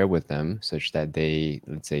share with them such that they,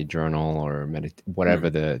 let's say, journal or meditate, whatever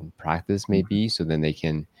the practice may be, so then they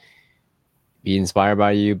can be inspired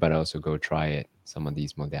by you, but also go try it, some of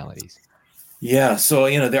these modalities? Yeah, so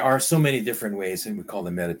there are so many different ways, and we call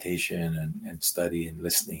them meditation and study and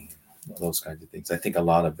listening, those kinds of things. I think a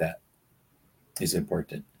lot of that is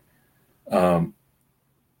important.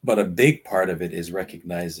 But a big part of it is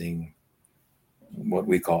recognizing what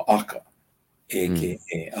we call aka,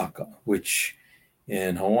 aka aka, which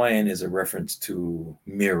in Hawaiian is a reference to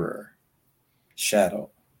mirror,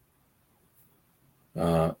 shadow.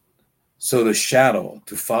 So the shadow,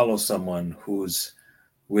 to follow someone whose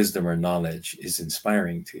wisdom or knowledge is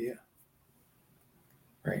inspiring to you,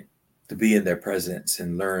 right? To be in their presence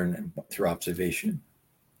and learn through observation,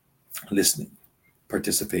 listening,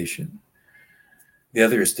 participation. The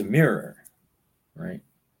other is to mirror, right?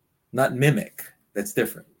 Not mimic, that's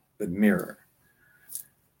different, but mirror.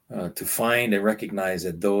 To find and recognize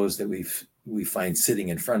that those that we find sitting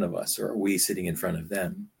in front of us, or we sitting in front of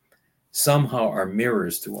them, somehow are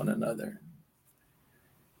mirrors to one another.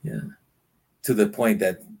 Yeah. To the point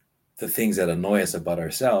that the things that annoy us about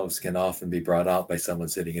ourselves can often be brought out by someone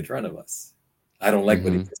sitting in front of us. I don't like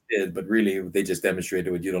what he just did, but really they just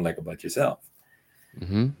demonstrated what you don't like about yourself.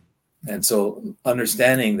 And so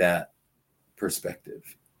understanding that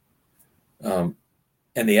perspective,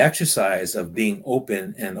 and the exercise of being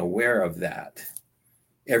open and aware of that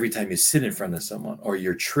every time you sit in front of someone or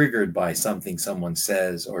you're triggered by something someone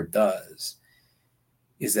says or does,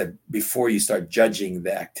 is that before you start judging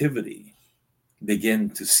the activity, begin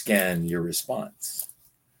to scan your response.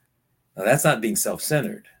 Now, that's not being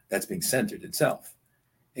self-centered. That's being centered itself.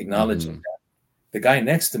 Acknowledging Mm-hmm. that the guy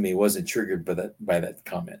next to me wasn't triggered by that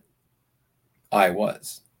comment. I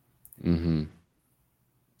was. Mm-hmm.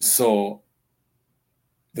 So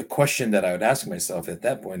the question that I would ask myself at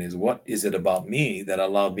that point is, what is it about me that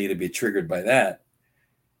allowed me to be triggered by that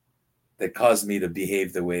caused me to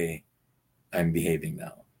behave the way I'm behaving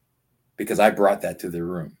now? Because I brought that to the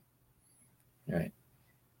room, right?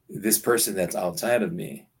 This person that's outside of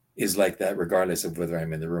me is like that regardless of whether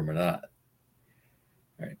I'm in the room or not,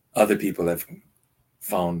 right? Other people have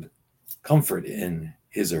found comfort in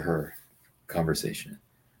his or her conversation,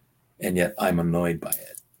 and yet I'm annoyed by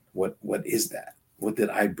it. What is that? What did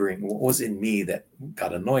I bring? What was in me that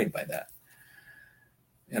got annoyed by that?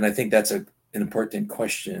 And I think that's an important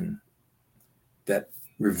question that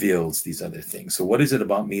reveals these other things. So what is it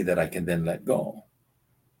about me that I can then let go,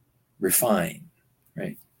 refine,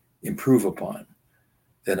 right? Improve upon,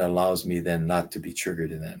 that allows me then not to be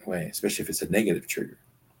triggered in that way, especially if it's a negative trigger.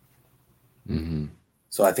 Mm-hmm.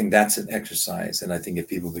 So I think that's an exercise. And I think if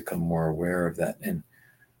people become more aware of that and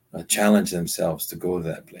challenge themselves to go to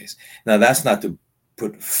that place. Now, that's not to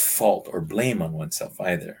put fault or blame on oneself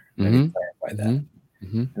either. Let me Mm-hmm. clarify that.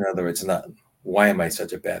 Mm-hmm. In other words, not why am I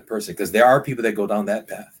such a bad person? Because there are people that go down that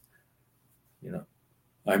path. You know,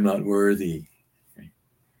 I'm not worthy. Right?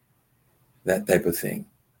 That type of thing.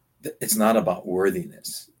 It's not about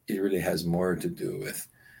worthiness. It really has more to do with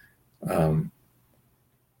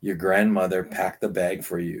your grandmother packed the bag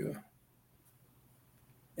for you,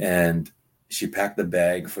 and she packed the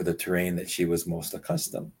bag for the terrain that she was most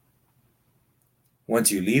accustomed.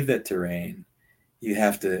 Once you leave that terrain, you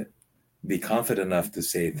have to be confident enough to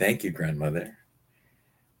say, thank you, grandmother.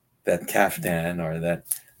 That caftan or that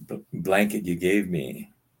blanket you gave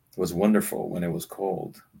me was wonderful when it was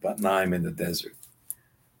cold, but now I'm in the desert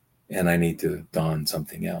and I need to don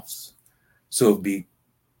something else. So be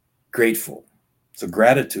grateful. So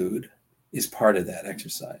gratitude is part of that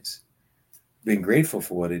exercise. Being grateful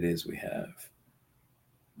for what it is we have,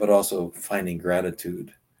 but also finding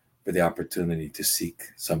gratitude for the opportunity to seek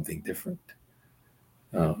something different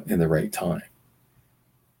in the right time.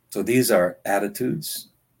 So these are attitudes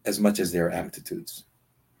as much as they are aptitudes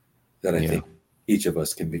that I think each of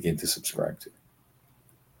us can begin to subscribe to.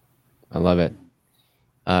 I love it.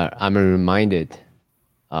 I'm reminded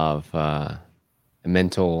of a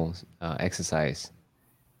mental exercise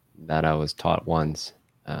that I was taught once.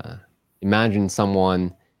 Imagine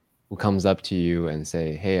someone who comes up to you and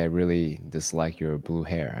say, "Hey, I really dislike your blue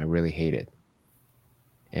hair. I really hate it."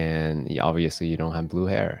 And obviously you don't have blue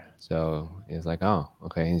hair. So it's like, oh,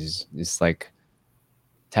 okay. It's like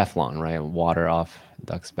Teflon, right? Water off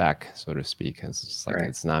duck's back, so to speak. It's just like, Right.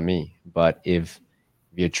 it's not me. But if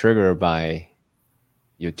you're triggered by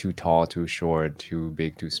you're too tall, too short, too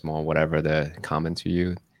big, too small, whatever the comment to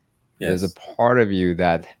you, there's a Yes. part of you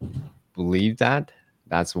that believed that.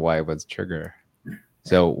 That's why it was trigger.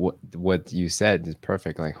 So what you said is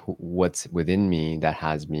perfect. Like, what's within me that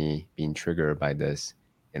has me being triggered by this,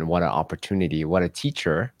 and what an opportunity, what a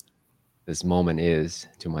teacher this moment is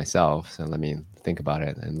to myself. So let me think about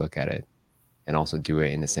it and look at it, and also do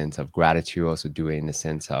it in the sense of gratitude. Also do it in the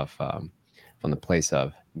sense of from the place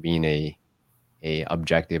of being a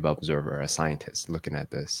objective observer, a scientist looking at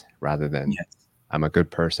this, rather than Yes. I'm a good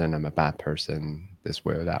person, I'm a bad person, this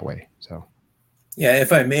way or that way. So Yeah,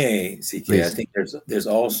 if I may, CK, I please. think there's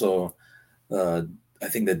also I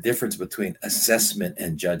think the difference between assessment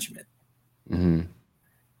and judgment. Mm-hmm.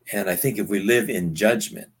 And I think if we live in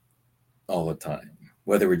judgment all the time,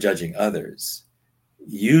 whether we're judging others,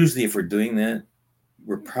 usually if we're doing that,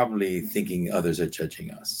 we're probably thinking others are judging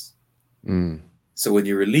us. Mm. So when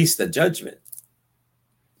you release the judgment,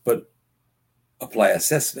 but apply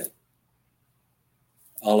assessment,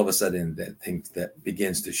 all of a sudden that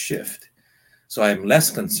begins to shift. So I'm less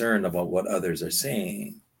concerned about what others are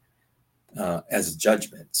saying as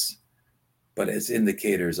judgments, but as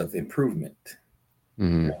indicators of improvement,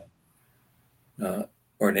 Mm-hmm.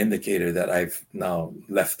 or an indicator that I've now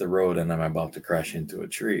left the road and I'm about to crash into a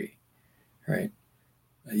tree, right?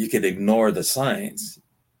 You can ignore the signs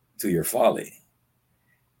to your folly.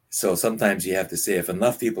 So sometimes you have to say, if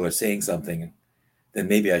enough people are saying something, then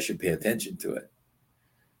maybe I should pay attention to it.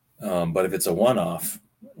 But if it's a one-off,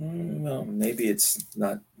 well, maybe it's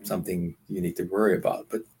not something you need to worry about,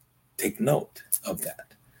 but take note of that.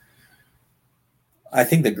 I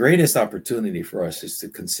think the greatest opportunity for us is to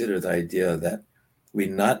consider the idea that we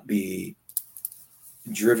not be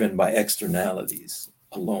driven by externalities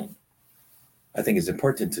alone. I think it's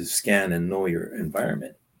important to scan and know your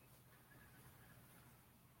environment.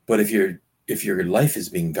 But if your life is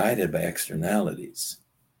being guided by externalities,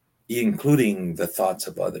 including the thoughts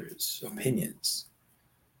of others, opinions,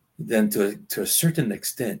 then to a certain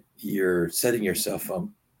extent, you're setting yourself up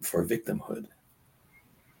for victimhood.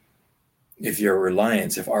 If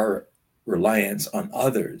our reliance on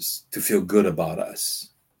others to feel good about us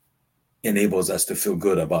enables us to feel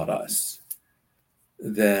good about us,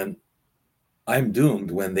 then I'm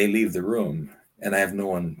doomed when they leave the room and I have no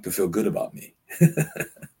one to feel good about me.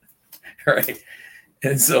 Right?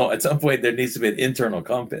 And so at some point, there needs to be an internal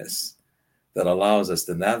compass that allows us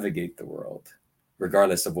to navigate the world,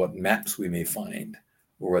 regardless of what maps we may find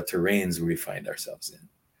or what terrains we find ourselves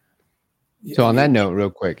in. So on that note, real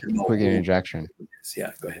quick interjection.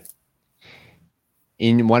 Yeah, go ahead.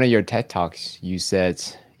 In one of your TED Talks, you said,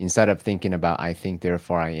 instead of thinking about I think,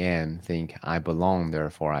 therefore I am, think I belong,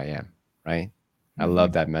 therefore I am, right? I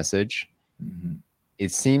love that message.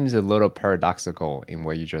 It seems a little paradoxical in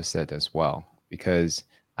what you just said as well, because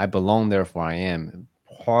I belong, therefore I am,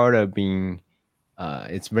 part of being,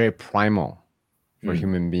 it's very primal for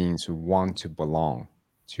human beings who want to belong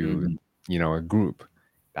to, a group.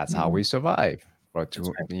 That's how we survive for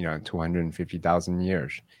 250,000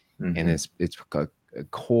 years. And it's a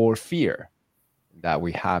core fear that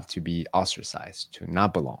we have to be ostracized, to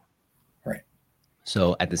not belong. Right.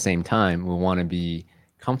 So at the same time, we want to be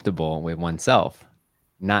comfortable with oneself,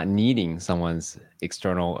 not needing someone's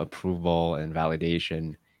external approval and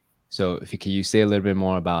validation. So can you say a little bit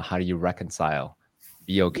more about how do you reconcile,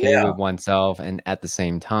 be okay with oneself, and at the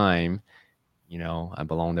same time, I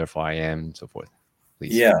belong, therefore I am, and so forth,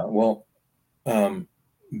 please. Yeah, well,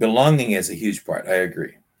 belonging is a huge part. I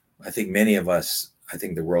agree. I think many of us, I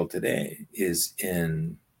think the world today is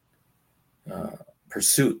in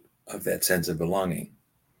pursuit of that sense of belonging,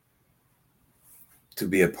 to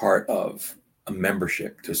be a part of a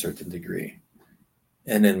membership to a certain degree.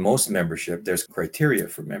 And in most membership, there's criteria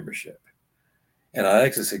for membership. And I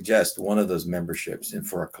like to suggest one of those memberships, and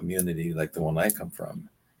for a community like the one I come from,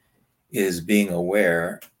 is being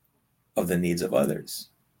aware of the needs of others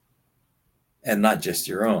and not just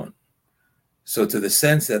your own. So to the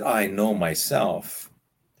sense that I know myself,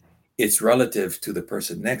 it's relative to the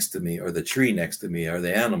person next to me or the tree next to me or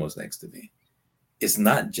the animals next to me. It's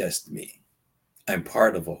not just me. I'm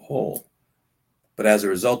part of a whole. But as a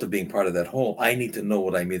result of being part of that whole, I need to know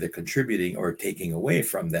what I'm either contributing or taking away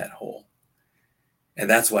from that whole. And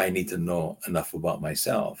that's why I need to know enough about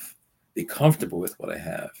myself, be comfortable with what I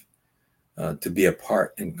have, to be a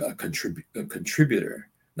part and a contributor,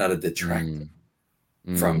 not a detractor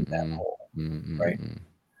from that whole, right?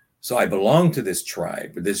 So I belong to this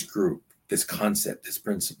tribe, or this group, this concept, this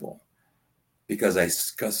principle, because I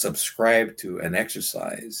subscribe to and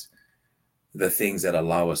exercise the things that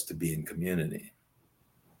allow us to be in community.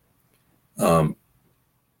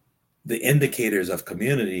 The indicators of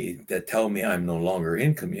community that tell me I'm no longer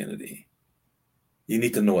in community, you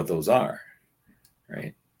need to know what those are,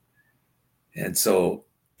 right? And so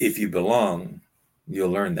if you belong, you'll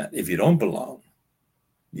learn that. If you don't belong,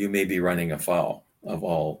 you may be running afoul of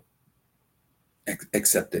all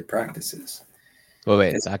accepted practices.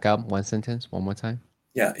 Wait, back up one sentence, one more time.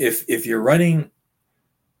 Yeah, if you're running,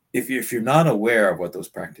 if you're not aware of what those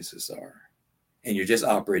practices are, and you're just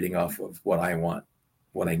operating off of what I want,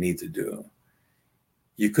 what I need to do,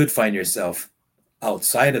 you could find yourself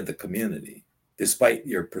outside of the community, despite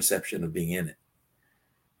your perception of being in it,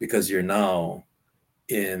 because you're now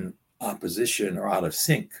in opposition or out of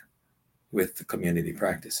sync with the community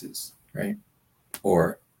practices, right?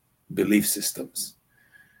 Or belief systems.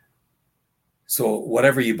 So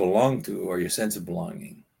whatever you belong to, or your sense of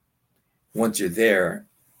belonging, once you're there,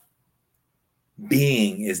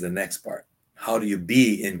 being is the next part. How do you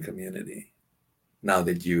be in community now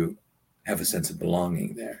that you have a sense of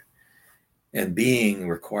belonging there? And being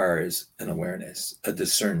requires an awareness, a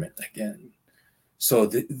discernment again. So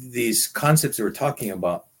these concepts that we're talking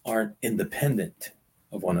about aren't independent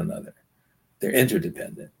of one another. They're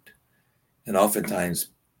interdependent. And oftentimes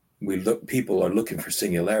people are looking for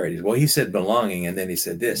singularities. Well, he said belonging, and then he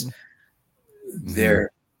said this.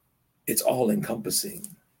 It's all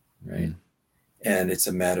encompassing, right? And it's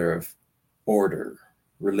a matter of order,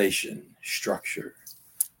 relation, structure,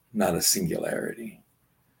 not a singularity.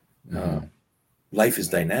 Life is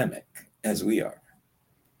dynamic, as we are.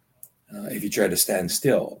 If you try to stand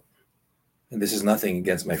still, and this is nothing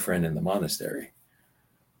against my friend in the monastery,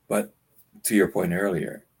 but to your point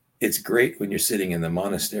earlier, it's great when you're sitting in the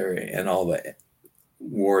monastery and all the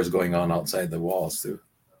wars going on outside the walls to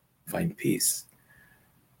find peace.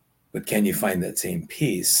 But can you find that same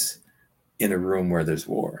peace in a room where there's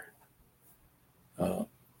war?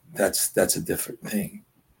 That's a different thing.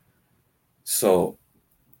 So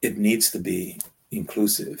it needs to be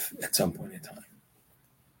inclusive at some point in time.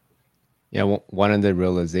 Yeah, one of the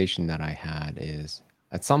realization that I had is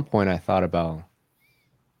at some point I thought about,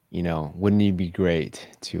 wouldn't it be great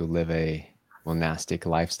to live a monastic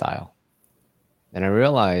lifestyle? And I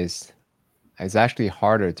realized it's actually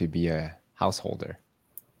harder to be a householder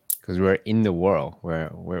because we're in the world. We're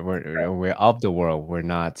of the world. We're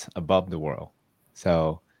not above the world.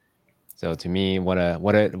 So to me, what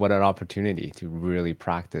an opportunity to really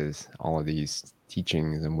practice all of these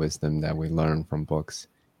teachings and wisdom that we learn from books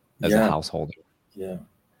as a Yeah, householder. yeah.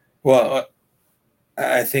 Well,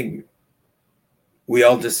 I think we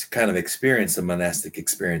all just kind of experienced the monastic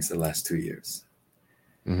experience the last 2 years.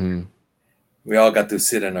 Mm-hmm. We all got to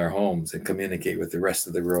sit in our homes and communicate with the rest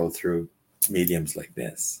of the world through mediums like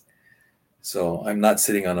this. So I'm not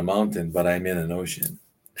sitting on a mountain, but I'm in an ocean,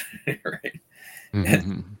 right? And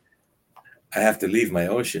Mm-hmm. I have to leave my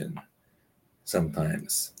ocean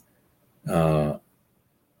sometimes,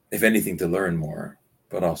 if anything, to learn more,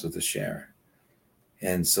 but also to share.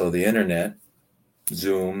 And so the internet,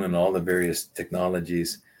 Zoom, and all the various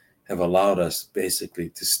technologies have allowed us basically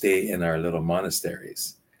to stay in our little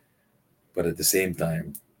monasteries, but at the same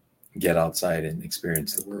time, get outside and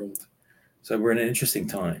experience the world. So we're in an interesting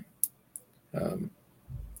time.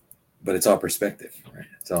 But it's all perspective, right?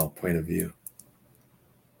 It's all point of view.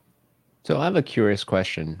 So I have a curious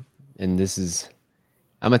question, and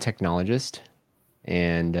I'm a technologist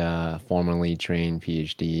and formerly trained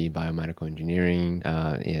PhD biomedical engineering,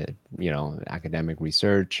 academic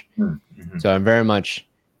research. Mm-hmm. So I very much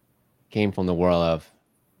came from the world of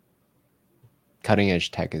cutting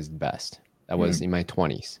edge tech is the best. That was in my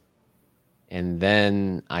 20s. And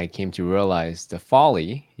then I came to realize the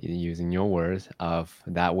folly, using your words, of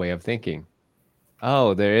that way of thinking.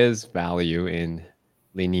 Oh, there is value in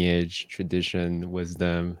lineage, tradition,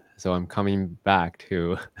 wisdom. So I'm coming back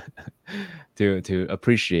to to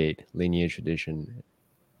appreciate lineage, tradition.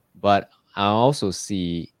 But I also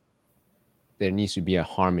see there needs to be a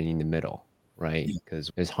harmony in the middle, right?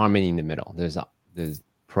 Because there's harmony in the middle. There's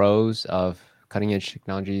pros of cutting edge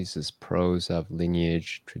technologies, there's pros of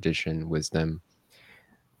lineage, tradition, wisdom.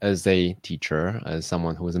 As a teacher, as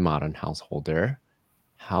someone who is a modern householder,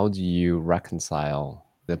 how do you reconcile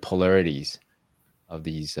the polarities of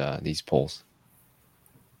these poles?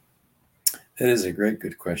 That is a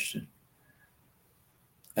good question.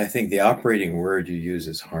 I think the operating word you use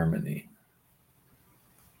is harmony.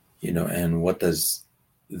 And what does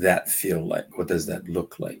that feel like? What does that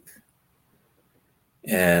look like?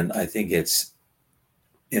 And I think it's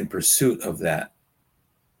in pursuit of that.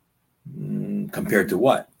 Compared to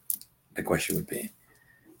what? The question would be.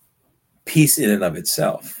 Peace in and of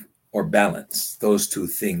itself, or balance. Those two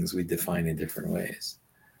things we define in different ways.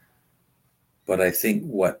 But I think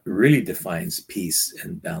what really defines peace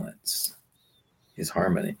and balance is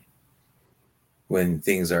harmony. When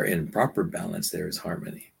things are in proper balance, there is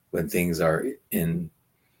harmony. When things are in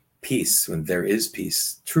peace, when there is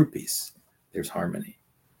peace, true peace, there's harmony.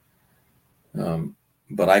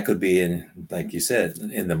 But I could be in, like you said,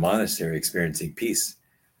 in the monastery experiencing peace,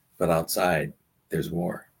 but outside there's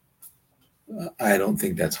war. I don't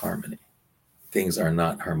think that's harmony. Things are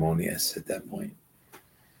not harmonious at that point.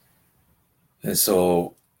 And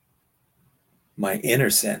so my inner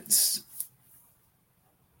sense,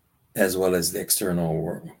 as well as the external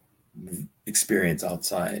world experience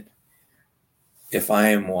outside, if I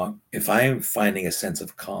am finding a sense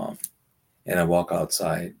of calm and I walk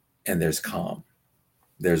outside and there's calm,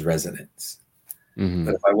 there's resonance. Mm-hmm.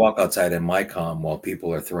 But if I walk outside in my calm while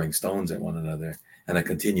people are throwing stones at one another and I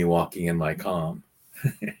continue walking in my calm,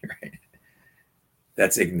 right?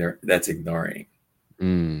 That's ignoring.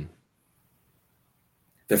 Mm.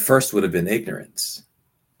 The first would have been ignorance.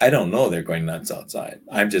 I don't know they're going nuts outside.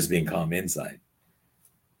 I'm just being calm inside.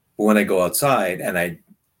 But when I go outside and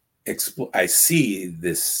I see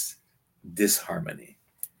this disharmony,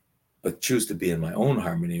 but choose to be in my own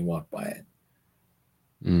harmony and walk by it.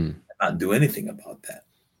 Mm. Not do anything about that.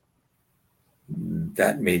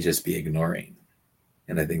 That may just be ignoring.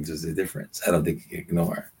 And I think there's a difference. I don't think you can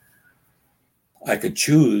ignore. I could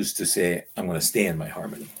choose to say, I'm going to stay in my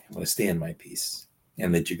harmony. I'm going to stay in my peace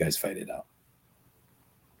and let you guys fight it out.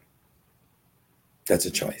 That's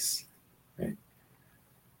a choice, right?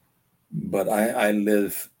 But I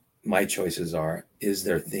live, my choices are, is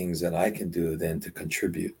there things that I can do then to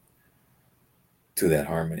contribute to that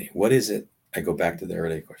harmony? What is it? I go back to the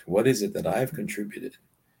earlier question. What is it that I've contributed,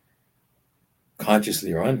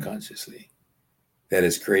 consciously or unconsciously, that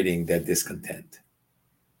is creating that discontent?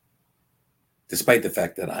 Despite the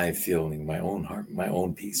fact that I'm feeling my own harm, my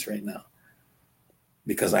own peace right now.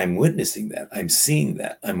 Because I'm witnessing that, I'm seeing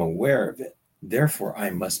that, I'm aware of it. Therefore, I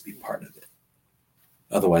must be part of it.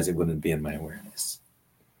 Otherwise, it wouldn't be in my awareness.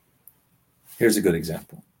 Here's a good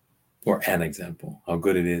example, or an example. How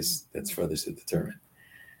good it is, that's for others to determine.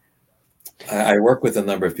 I work with a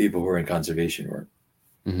number of people who are in conservation work.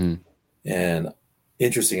 Mm-hmm. And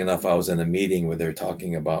interesting enough, I was in a meeting where they're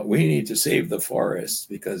talking about we need to save the forests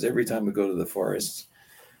because every time we go to the forests,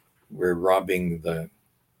 we're robbing the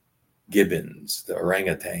gibbons, the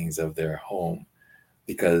orangutans of their home,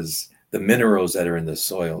 because the minerals that are in the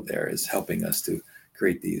soil there is helping us to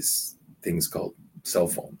create these things called cell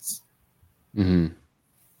phones. Mm-hmm.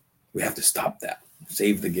 We have to stop that,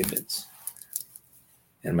 save the gibbons.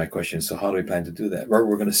 And my question is, so how do we plan to do that? Well,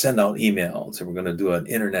 we're going to send out emails and we're going to do an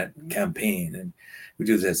internet campaign and we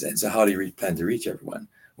do this. And so how do you plan to reach everyone?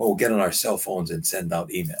 Well, we'll get on our cell phones and send out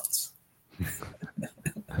emails.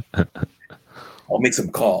 I'll make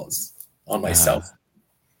some calls on my cell phone.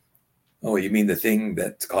 Oh, you mean the thing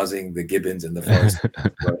that's causing the gibbons in the forest?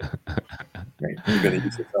 Right. You're going to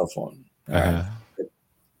use your cell phone. All right. It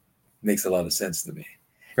makes a lot of sense to me.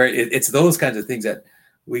 Right. It's those kinds of things that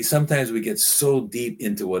we sometimes get so deep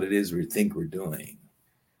into what it is we think we're doing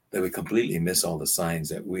that we completely miss all the signs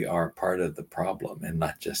that we are part of the problem and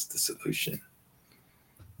not just the solution.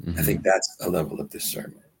 Mm-hmm. I think that's a level of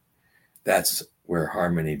discernment. That's where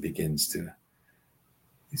harmony begins to,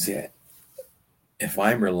 you see, if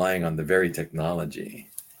I'm relying on the very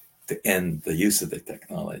technology to end the use of the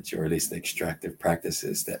technology, or at least the extractive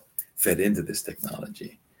practices that fed into this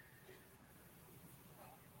technology,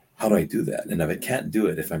 how do I do that? And if I can't do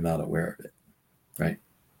it, if I'm not aware of it, right?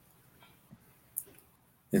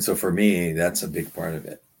 And so for me, that's a big part of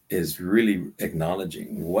it, is really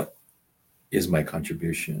acknowledging what is my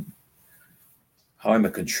contribution, how am I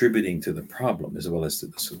contributing to the problem as well as to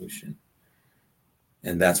the solution.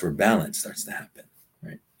 And that's where balance starts to happen,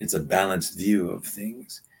 right? It's a balanced view of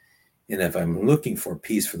things. And if I'm looking for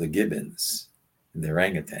peace for the gibbons and the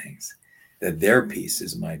orangutans, that their peace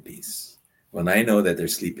is my peace. When I know that they're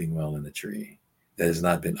sleeping well in a tree that has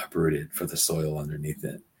not been uprooted for the soil underneath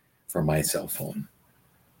it, for my cell phone,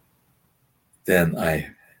 then I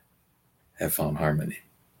have found harmony.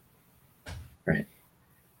 Right.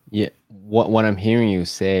 Yeah. What I'm hearing you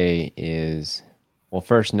say is, well,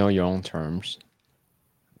 first know your own terms.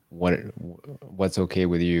 What's okay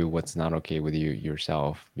with you, what's not okay with you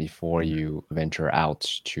yourself before you venture out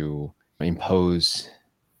to impose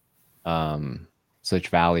such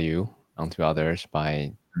value onto others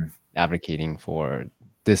by advocating for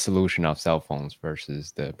dissolution of cell phones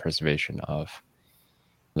versus the preservation of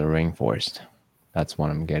the rainforest. That's what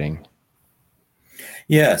I'm getting.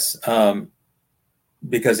 Yes,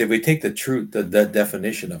 because if we take the truth, the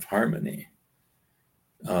definition of harmony,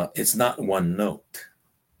 it's not one note.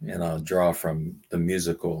 And I'll draw from the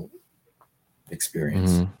musical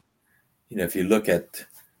experience. Mm-hmm. You know, if you look at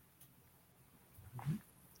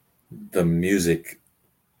the music,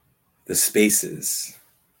 the spaces,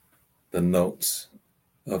 the notes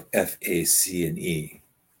of F, A, C, and E,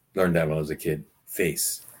 learned that when I was a kid,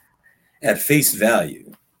 face. At face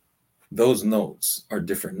value, those notes are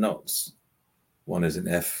different notes. One is an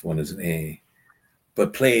F, one is an A,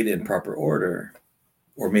 but played in proper order,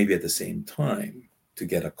 or maybe at the same time to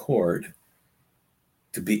get a chord,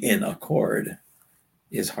 to be in a chord,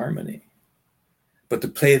 is harmony. But to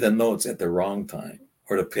play the notes at the wrong time,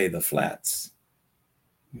 or to play the flats,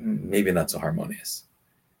 maybe not so harmonious.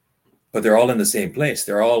 But they're all in the same place.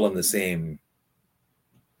 They're all in the same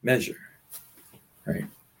measure, right?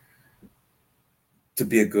 To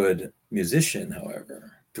be a good musician,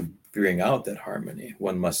 however, to bring out that harmony,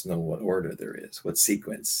 one must know what order there is, what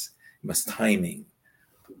sequence, must timing,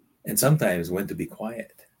 and sometimes when to be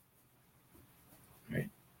quiet, right?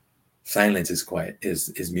 Silence is quiet,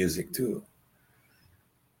 is music too.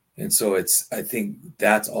 And so I think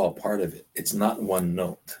that's all part of it. It's not one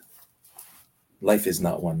note. Life is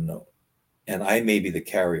not one note. And I may be the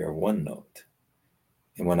carrier of one note.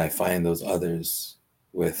 And when I find those others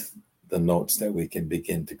with the notes that we can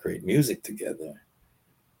begin to create music together,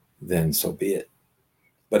 then so be it.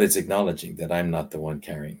 But it's acknowledging that I'm not the one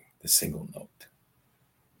carrying the single note.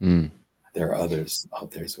 Mm. There are others out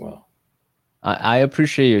there as well. I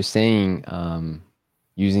appreciate you saying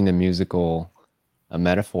using the musical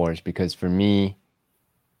metaphors, because for me,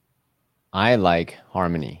 I like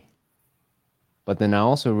harmony. But then I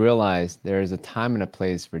also realized there is a time and a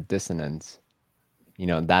place for dissonance. You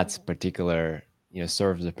know, that's particular,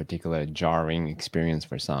 serves a particular jarring experience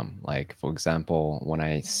for some. Like, for example, when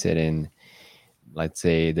I sit in, let's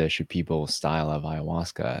say, the Shipibo style of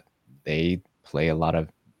ayahuasca, they play a lot of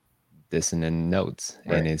dissonant notes,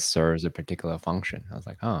 right, and it serves a particular function. I was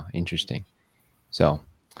like, interesting. So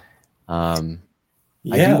I do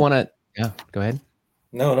Yeah. want to, yeah, go ahead.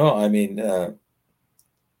 No. I mean,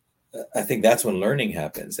 I think that's when learning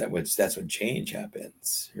happens. That's when change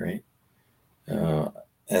happens, right? Uh,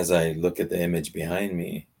 as I look at the image behind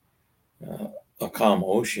me, uh, a calm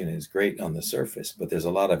ocean is great on the surface, but there's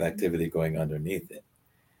a lot of activity going underneath it.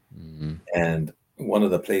 Mm, And one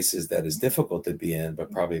of the places that is difficult to be in,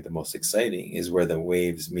 but probably the most exciting, is where the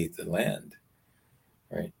waves meet the land,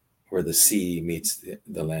 right? Where the sea meets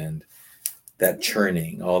the land, that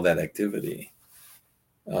churning, all that activity.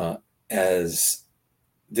 As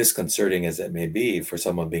disconcerting as it may be for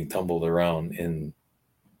someone being tumbled around in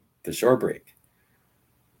the shore break,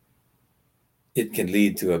 it can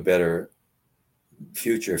lead to a better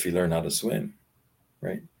future if you learn how to swim,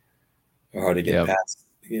 right? Or how to yep.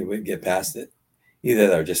 get past it. Either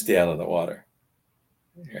that or just stay out of the water,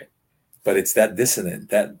 right? But it's that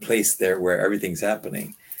dissonant, that place there where everything's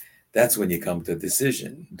happening. That's when you come to a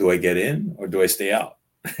decision. Do I get in or do I stay out?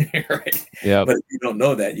 Right. Yep. But if you don't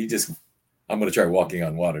know that, I'm going to try walking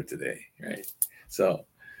on water today. Right. So,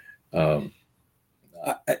 um,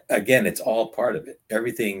 again, it's all part of it.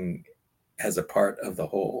 Everything has a part of the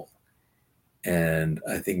whole. And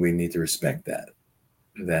I think we need to respect that,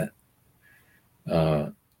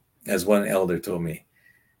 as one elder told me,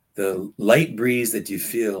 the light breeze that you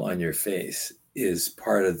feel on your face is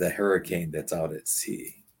part of the hurricane that's out at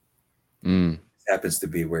sea. Mm, It happens to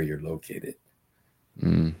be where you're located,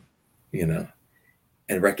 mm. you know,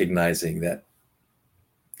 and recognizing that,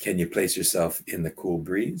 can you place yourself in the cool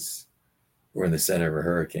breeze or in the center of a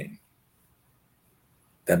hurricane?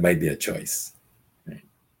 That might be a choice. Right?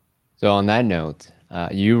 So on that note,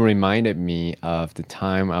 you reminded me of the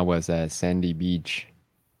time I was at Sandy Beach.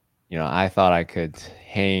 I thought I could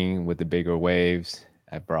hang with the bigger waves.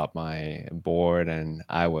 I brought my board and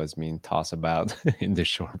I was being tossed about in the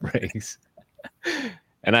shore breaks.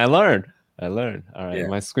 And I learned. All right, Yeah.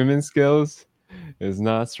 my swimming skills is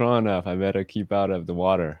not strong enough. I better keep out of the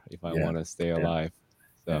water if I Yeah. want to stay Yeah. alive.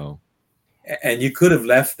 Yeah. So, And you could have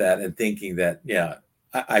left that and thinking that, yeah,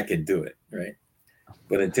 I can do it. Right.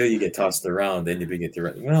 But until you get tossed around, then you begin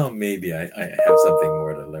to, well, maybe I have something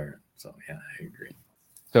more to learn. So, yeah, I agree.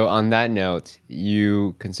 so on that note,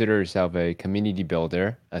 you consider yourself a community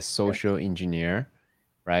builder, a Yeah. social engineer,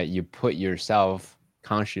 right? You put yourself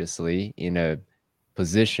consciously in a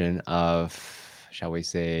position of, shall we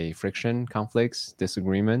say, friction, conflicts,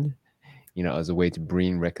 disagreement, as a way to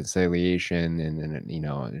bring reconciliation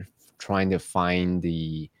and trying to find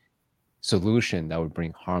the solution that would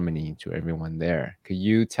bring harmony to everyone there. Could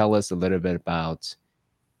you tell us a little bit about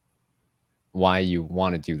why you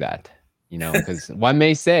want to do that? Because one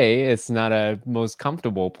may say it's not a most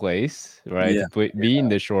comfortable place, right? Yeah. To be in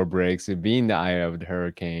the shore breaks, to be in the eye of the Yeah.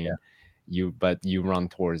 hurricane, but you run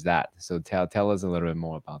towards that. So tell us a little bit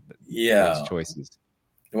more about those Yeah. choices.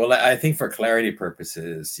 Well, I think for clarity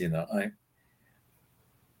purposes,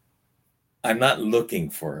 I'm not looking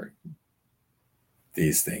for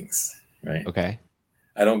these things, right? Okay.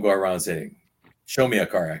 I don't go around saying, show me a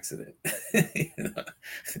car accident.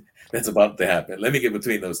 That's about to happen. Let me get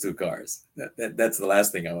between those two cars. That's the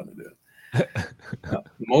last thing I want to do.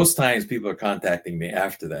 Most times people are contacting me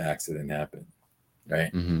after the accident happened,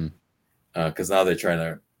 right? Mm-hmm. Because now they're trying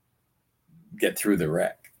to get through the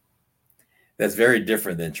wreck. That's very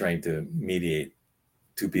different than trying to mediate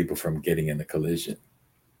two people from getting in a collision.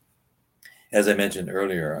 As I mentioned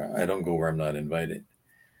earlier, I don't go where I'm not invited.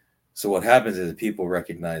 So what happens is people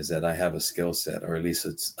recognize that I have a skill set, or at least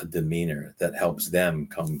it's a demeanor that helps them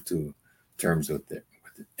come to terms with it.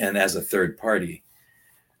 And as a third party,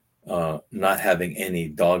 not having any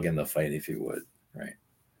dog in the fight, if you would, right?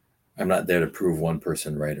 I'm not there to prove one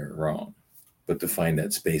person right or wrong, but to find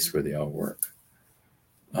that space where they all work.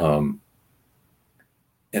 And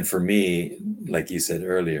for me, like you said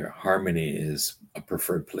earlier, harmony is a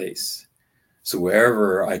preferred place. So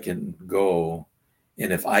wherever I can go,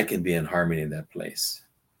 and if I can be in harmony in that place,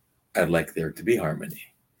 I'd like there to be harmony.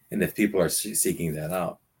 And if people are seeking that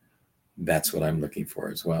out, that's what I'm looking for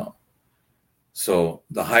as well. So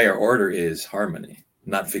the higher order is harmony,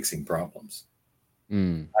 not fixing problems.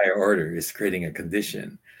 Mm. Higher order is creating a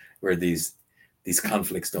condition where these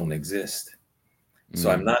conflicts don't exist.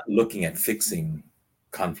 So I'm not looking at fixing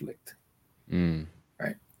conflict,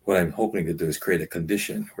 right? What I'm hoping to do is create a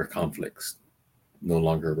condition where conflicts no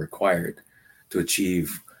longer required to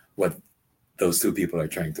achieve what those two people are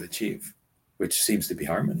trying to achieve, which seems to be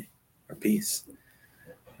harmony or peace,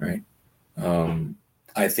 right?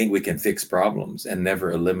 I think we can fix problems and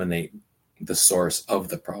never eliminate the source of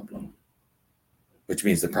the problem, which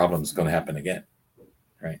means the problem is going to happen again,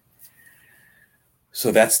 right?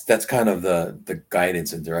 So that's kind of the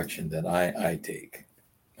guidance and direction that I take.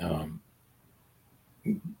 Um,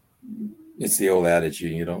 it's the old adage: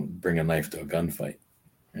 you don't bring a knife to a gunfight,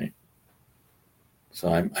 right? So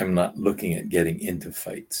I'm not looking at getting into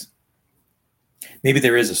fights. Maybe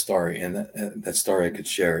there is a story, and that story I could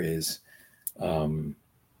share is um,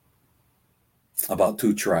 about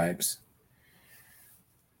two tribes.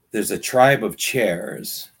 There's a tribe of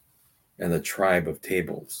chairs and a tribe of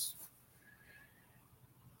tables.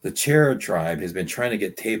 The chair tribe has been trying to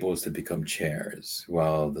get tables to become chairs,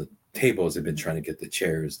 while the tables have been trying to get the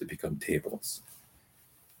chairs to become tables.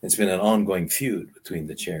 It's been an ongoing feud between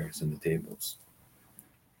the chairs and the tables.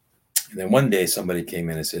 And then one day somebody came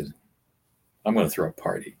in and said, I'm going to throw a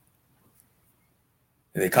party.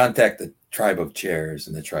 And they contact the tribe of chairs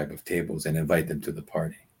and the tribe of tables and invite them to the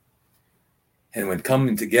party. And when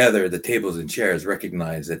coming together, the tables and chairs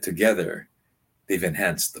recognize that together they've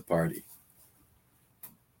enhanced the party.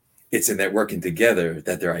 It's in that working together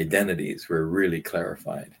that their identities were really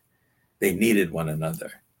clarified. They needed one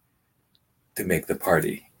another to make the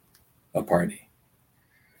party a party.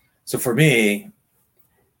 So for me,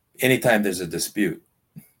 anytime there's a dispute,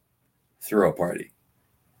 throw a party.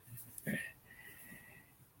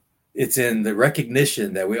 It's in the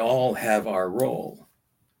recognition that we all have our role.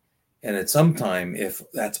 And at some time, if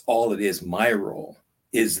that's all it is, my role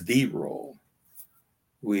is the role,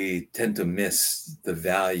 we tend to miss the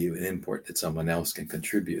value and import that someone else can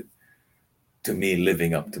contribute to me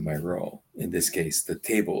living up to my role. In this case, the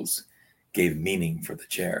tables gave meaning for the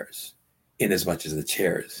chairs, in as much as the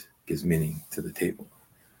chairs gives meaning to the table.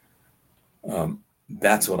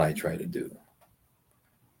 That's what I try to do.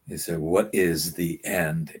 Is so what is the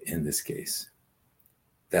end in this case?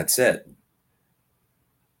 That said,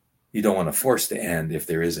 you don't want to force the end if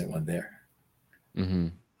there isn't one there. Mm-hmm.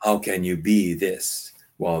 How can you be this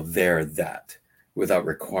while they're that without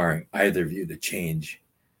requiring either of you to change,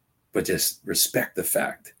 but just respect the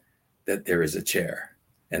fact that there is a chair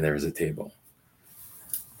and there is a table,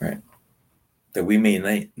 right? That we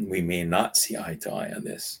may not see eye to eye on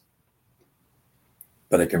this,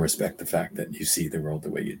 but I can respect the fact that you see the world the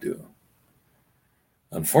way you do.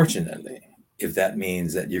 Unfortunately, if that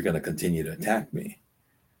means that you're going to continue to attack me,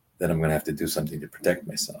 then I'm going to have to do something to protect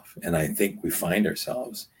myself. And I think we find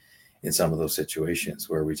ourselves in some of those situations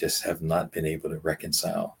where we just have not been able to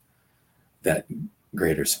reconcile that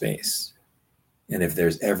greater space. And if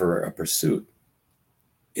there's ever a pursuit,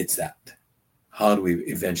 it's that. How do we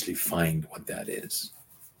eventually find what that is,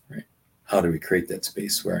 right? How do we create that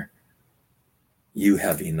space where you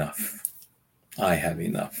have enough, I have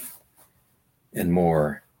enough, and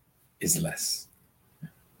more is less?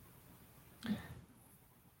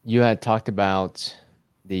 You had talked about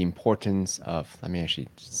the importance of, let me actually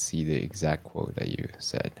see the exact quote that you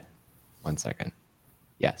said. 1 second.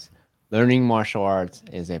 Yes. Learning martial arts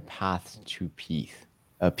is a path to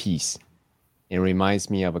peace. It reminds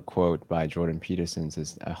me of a quote by Jordan Peterson. It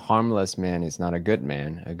says, a harmless man is not a good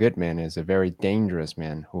man. A good man is a very dangerous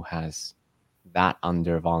man who has that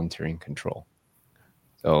under volunteering control.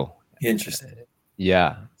 So interesting.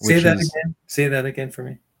 Yeah. Say that again. Say that again for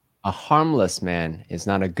me. A harmless man is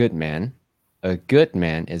not a good man. A good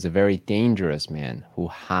man is a very dangerous man who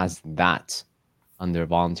has that under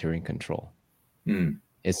volunteering control.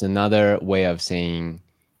 It's another way of saying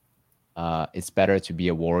it's better to be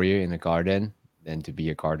a warrior in a garden than to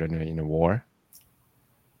be a gardener in a war,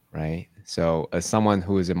 right? So as someone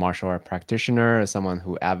who is a martial art practitioner, as someone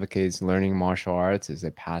who advocates learning martial arts as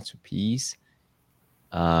a path to peace,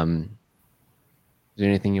 is there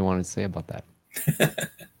anything you want to say about that?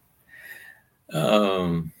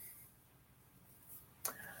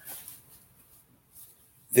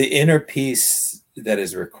 The inner peace that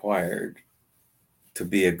is required to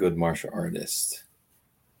be a good martial artist,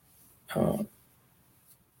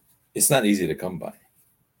 it's not easy to come by,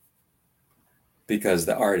 because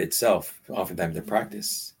the art itself, oftentimes the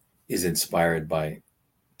practice, is inspired by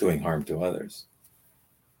doing harm to others.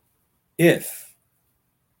 If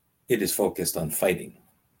it is focused on fighting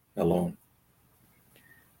alone.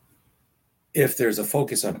 If there's a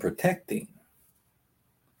focus on protecting,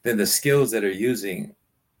 then the skills that are using,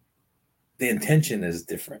 the intention is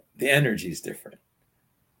different. The energy is different.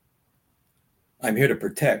 I'm here to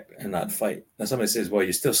protect and not fight. Now somebody says, well,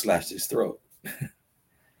 you still slashed his throat.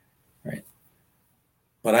 Right?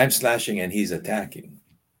 But I'm slashing and he's attacking.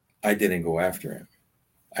 I didn't go after him.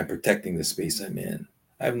 I'm protecting the space I'm in.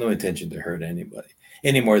 I have no intention to hurt anybody,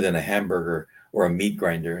 any more than a hamburger or a meat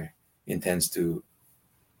grinder intends to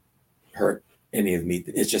hurt any of meat.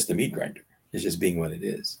 It's just a meat grinder. It's just being what it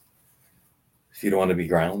is. If you don't want to be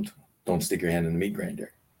ground, don't stick your hand in the meat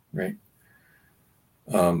grinder, right?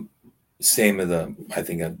 Same as I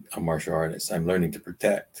think a martial artist. I'm learning to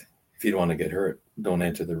protect. If you don't want to get hurt, don't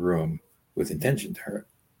enter the room with intention to hurt.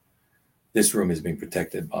 This room is being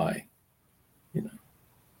protected by,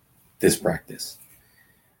 this practice.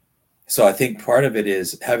 So I think part of it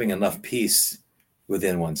is having enough peace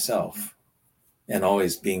within oneself and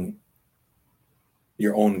always being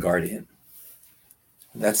your own guardian.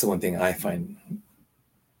 That's the one thing I find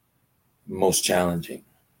most challenging,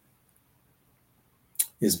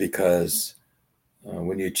 is because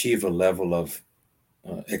when you achieve a level of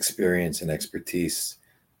experience and expertise,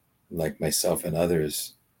 like myself and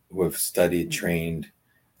others who have studied, trained,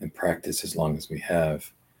 and practiced as long as we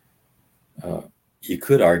have, you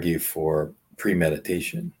could argue for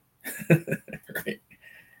premeditation, right?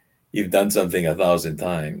 You've done something 1,000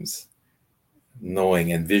 times,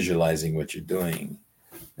 knowing and visualizing what you're doing.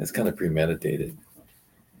 That's kind of premeditated.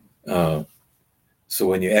 So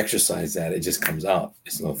when you exercise that, it just comes out.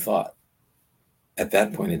 It's no thought. At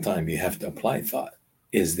that point in time, you have to apply thought.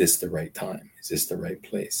 Is this the right time? Is this the right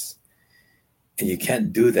place? And you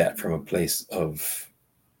can't do that from a place of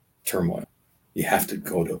turmoil. You have to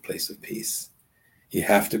go to a place of peace. You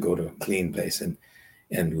have to go to a clean place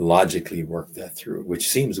and logically work that through, which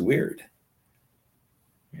seems weird.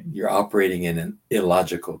 You're operating in an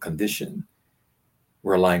illogical condition,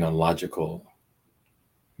 relying on logical,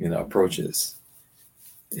 approaches.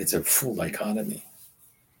 It's a full dichotomy,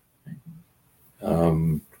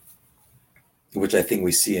 which I think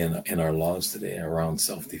we see in our laws today around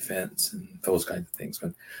self-defense and those kinds of things.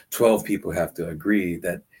 When 12 people have to agree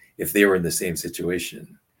that if they were in the same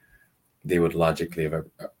situation, they would logically have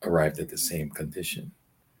arrived at the same condition.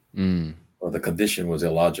 Well, the condition was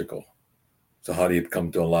illogical. So how do you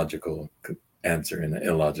come to a logical answer in an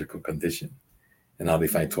illogical condition? And how do you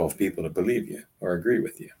find 12 people to believe you or agree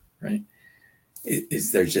with you, right?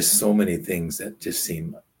 There's just so many things that just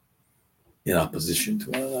seem in opposition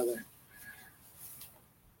to one another.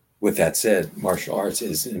 With that said, martial arts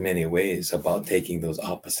is in many ways about taking those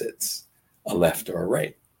opposites, a left or a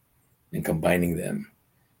right, and combining them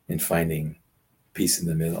and finding peace in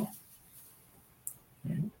the middle.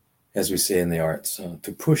 Right? As we say in the arts,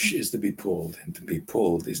 to push is to be pulled, and to be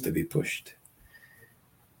pulled is to be pushed.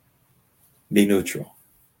 Be neutral.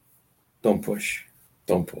 Don't push.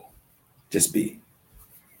 Don't pull. Just be.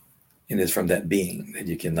 And it's from that being that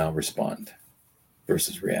you can now respond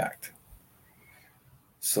versus react.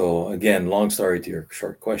 So again, long story to your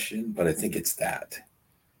short question, but I think it's that.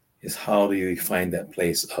 Is how do you find that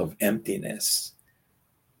place of emptiness?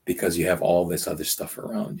 Because you have all this other stuff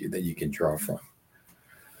around you that you can draw from.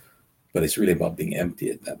 But it's really about being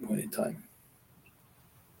empty at that point in time.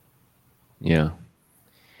 Yeah.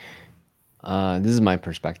 This is my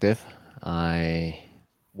perspective. I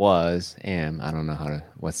don't know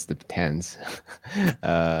what's the tense,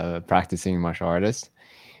 practicing martial artist.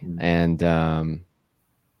 And the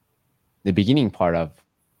beginning part of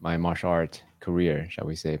my martial art career, shall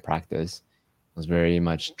we say, practice, was very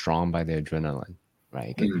much drawn by the adrenaline,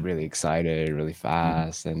 right? Get really excited really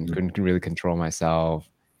fast and couldn't really control myself.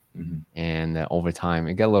 And over time,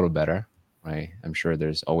 it got a little better, right? I'm sure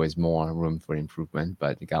there's always more room for improvement,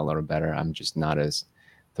 but it got a little better. I'm just not as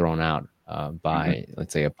thrown out by,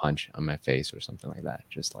 let's say, a punch on my face or something like that.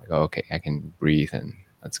 Just like, oh, okay, I can breathe and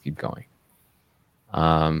let's keep going.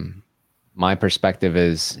 My perspective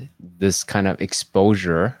is this kind of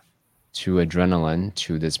exposure to adrenaline,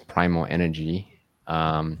 to this primal energy,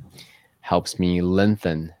 helps me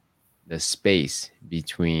lengthen the space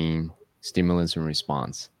between stimulus and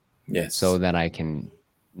response. Yes. So that I can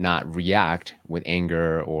not react with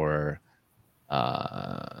anger or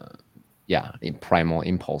primal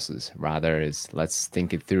impulses. Rather is let's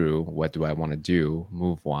think it through. What do I want to do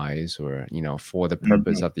move wise or for the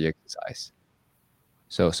purpose of the exercise.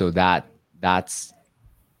 So that's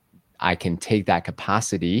I can take that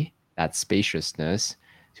capacity, that spaciousness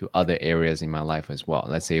to other areas in my life as well.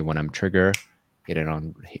 Let's say when I'm triggered, get it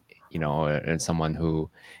on and someone who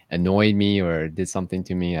annoyed me or did something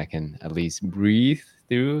to me, I can at least breathe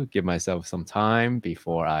through, give myself some time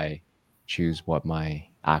before I choose what my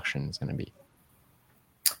action is going to be.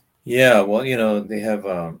 Yeah, well, they have,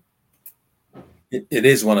 it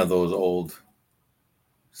is one of those old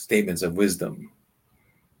statements of wisdom,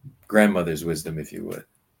 grandmother's wisdom, if you would,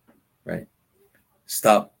 right?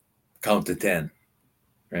 Stop, count to 10,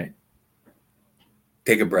 right?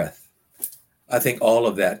 Take a breath. I think all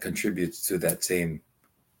of that contributes to that same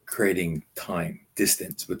creating time,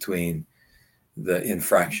 distance between the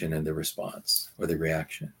infraction and the response or the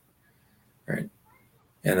reaction, right?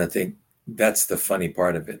 And I think that's the funny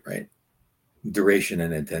part of it, right? Duration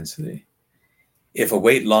and intensity. If I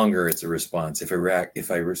wait longer, it's a response. If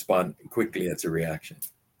I respond quickly, it's a reaction.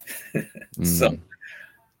 So Mm.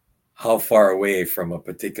 how far away from a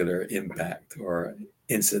particular impact or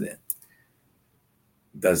incident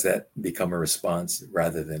does that become a response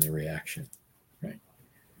rather than a reaction? Right.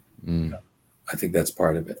 Mm. I think that's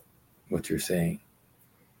part of it, what you're saying.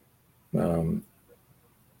 Um,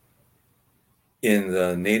 in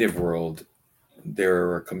the native world, there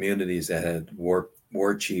were communities that had war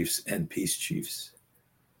chiefs and peace chiefs,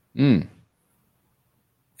 Mm.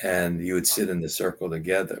 and you would sit in the circle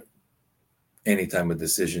together anytime a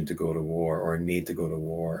decision to go to war or a need to go to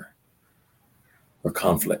war or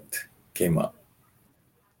conflict came up.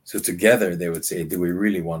 So together they would say, do we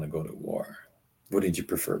really want to go to war? Wouldn't you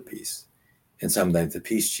prefer peace? And sometimes the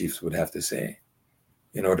peace chiefs would have to say,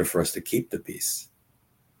 in order for us to keep the peace,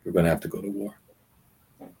 we're going to have to go to war.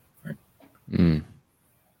 Right? Mm.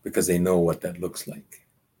 Because they know what that looks like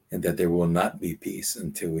and that there will not be peace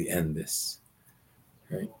until we end this.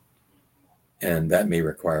 Right? And that may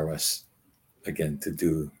require us, again, to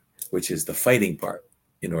do, which is the fighting part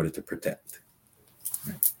in order to protect.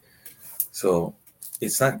 Right? So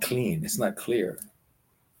it's not clean, it's not clear,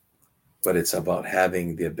 but it's about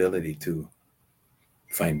having the ability to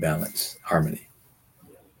find balance, harmony.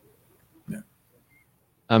 Yeah.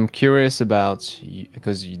 I'm curious about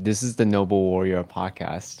because this is the Noble Warrior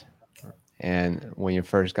podcast. And when you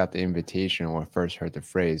first got the invitation or first heard the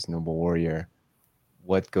phrase Noble Warrior,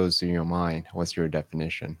 what goes through your mind? What's your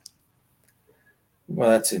definition? Well,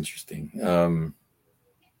 that's interesting,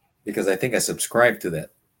 because I think I subscribe to that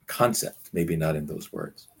concept, maybe not in those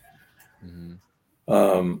words. Mm-hmm.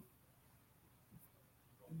 Um,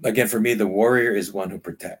 Again, for me, the warrior is one who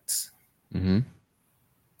protects, Mm-hmm.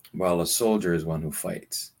 while a soldier is one who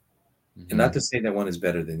fights. And Mm-hmm. not to say that one is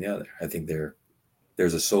better than the other. I think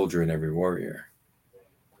there's a soldier in every warrior.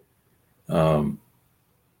 Um,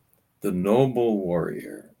 the noble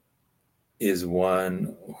warrior is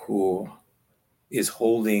one who is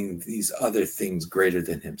holding these other things greater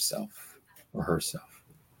than himself or herself,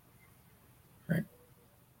 right?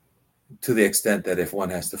 To the extent that if one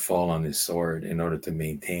has to fall on his sword in order to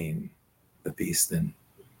maintain the peace, then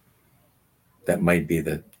that might be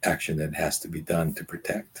the action that has to be done to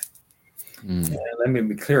protect. Mm. And let me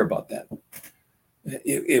be clear about that.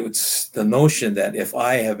 It's the notion that if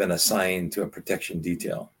I have been assigned to a protection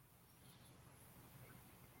detail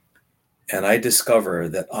and I discover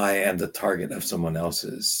that I am the target of someone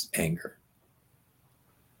else's anger,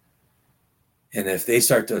 and if they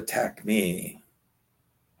start to attack me,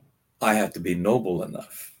 I have to be noble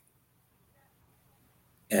enough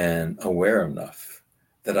and aware enough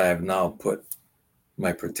that I have now put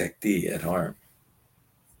my protectee at harm.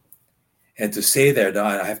 And to say that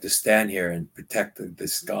I have to stand here and protect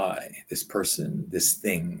this guy, this person, this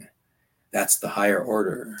thing, that's the higher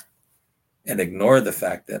order, and ignore the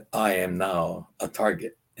fact that I am now a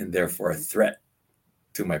target and therefore a threat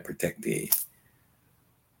to my protectee.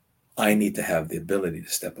 I need to have the ability to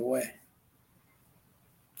step away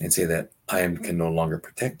and say that can no longer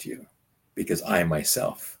protect you because I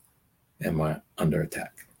myself am under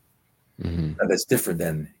attack. Mm-hmm. Now, that's different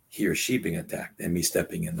than he or she being attacked and me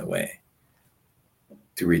stepping in the way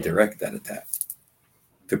to redirect that attack,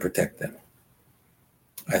 to protect them.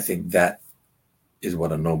 I think that is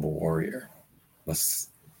what a noble warrior must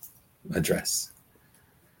address.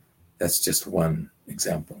 That's just one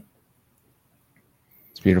example.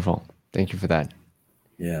 It's beautiful. Thank you for that.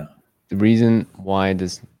 Yeah. The reason why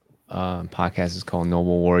this podcast is called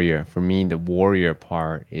Noble Warrior, for me, the warrior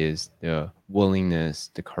part is the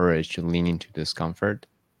willingness, the courage to lean into discomfort.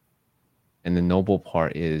 And the noble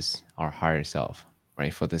part is our higher self,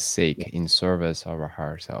 right? For the sake, in service of our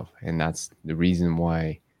higher self. And that's the reason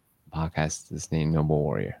why the podcast is named Noble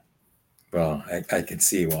Warrior. Well, I can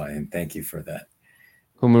see why, and thank you for that.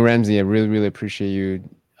 Kumu Ramsey, I really, really appreciate you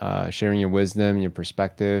sharing your wisdom, your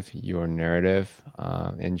perspective, your narrative,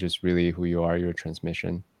 and just really who you are, your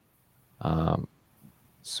transmission.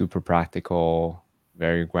 Super practical,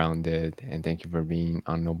 very grounded, and thank you for being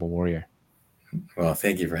on Noble Warrior. Well,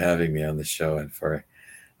 thank you for having me on the show and for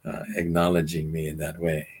acknowledging me in that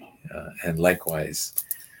way. And likewise,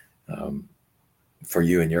 for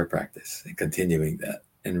you and your practice and continuing that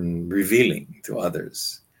and revealing to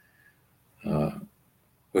others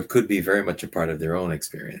what could be very much a part of their own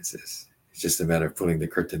experiences. It's just a matter of pulling the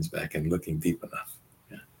curtains back and looking deep enough,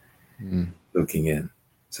 looking in.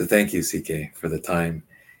 So thank you, CK, for the time.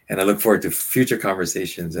 And I look forward to future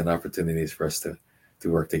conversations and opportunities for us to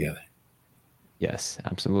work together. Yes,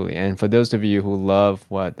 absolutely. And for those of you who love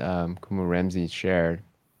what Kumu Ramsey shared,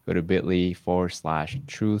 go to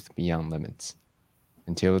bit.ly/truth beyond limits.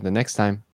 Until the next time.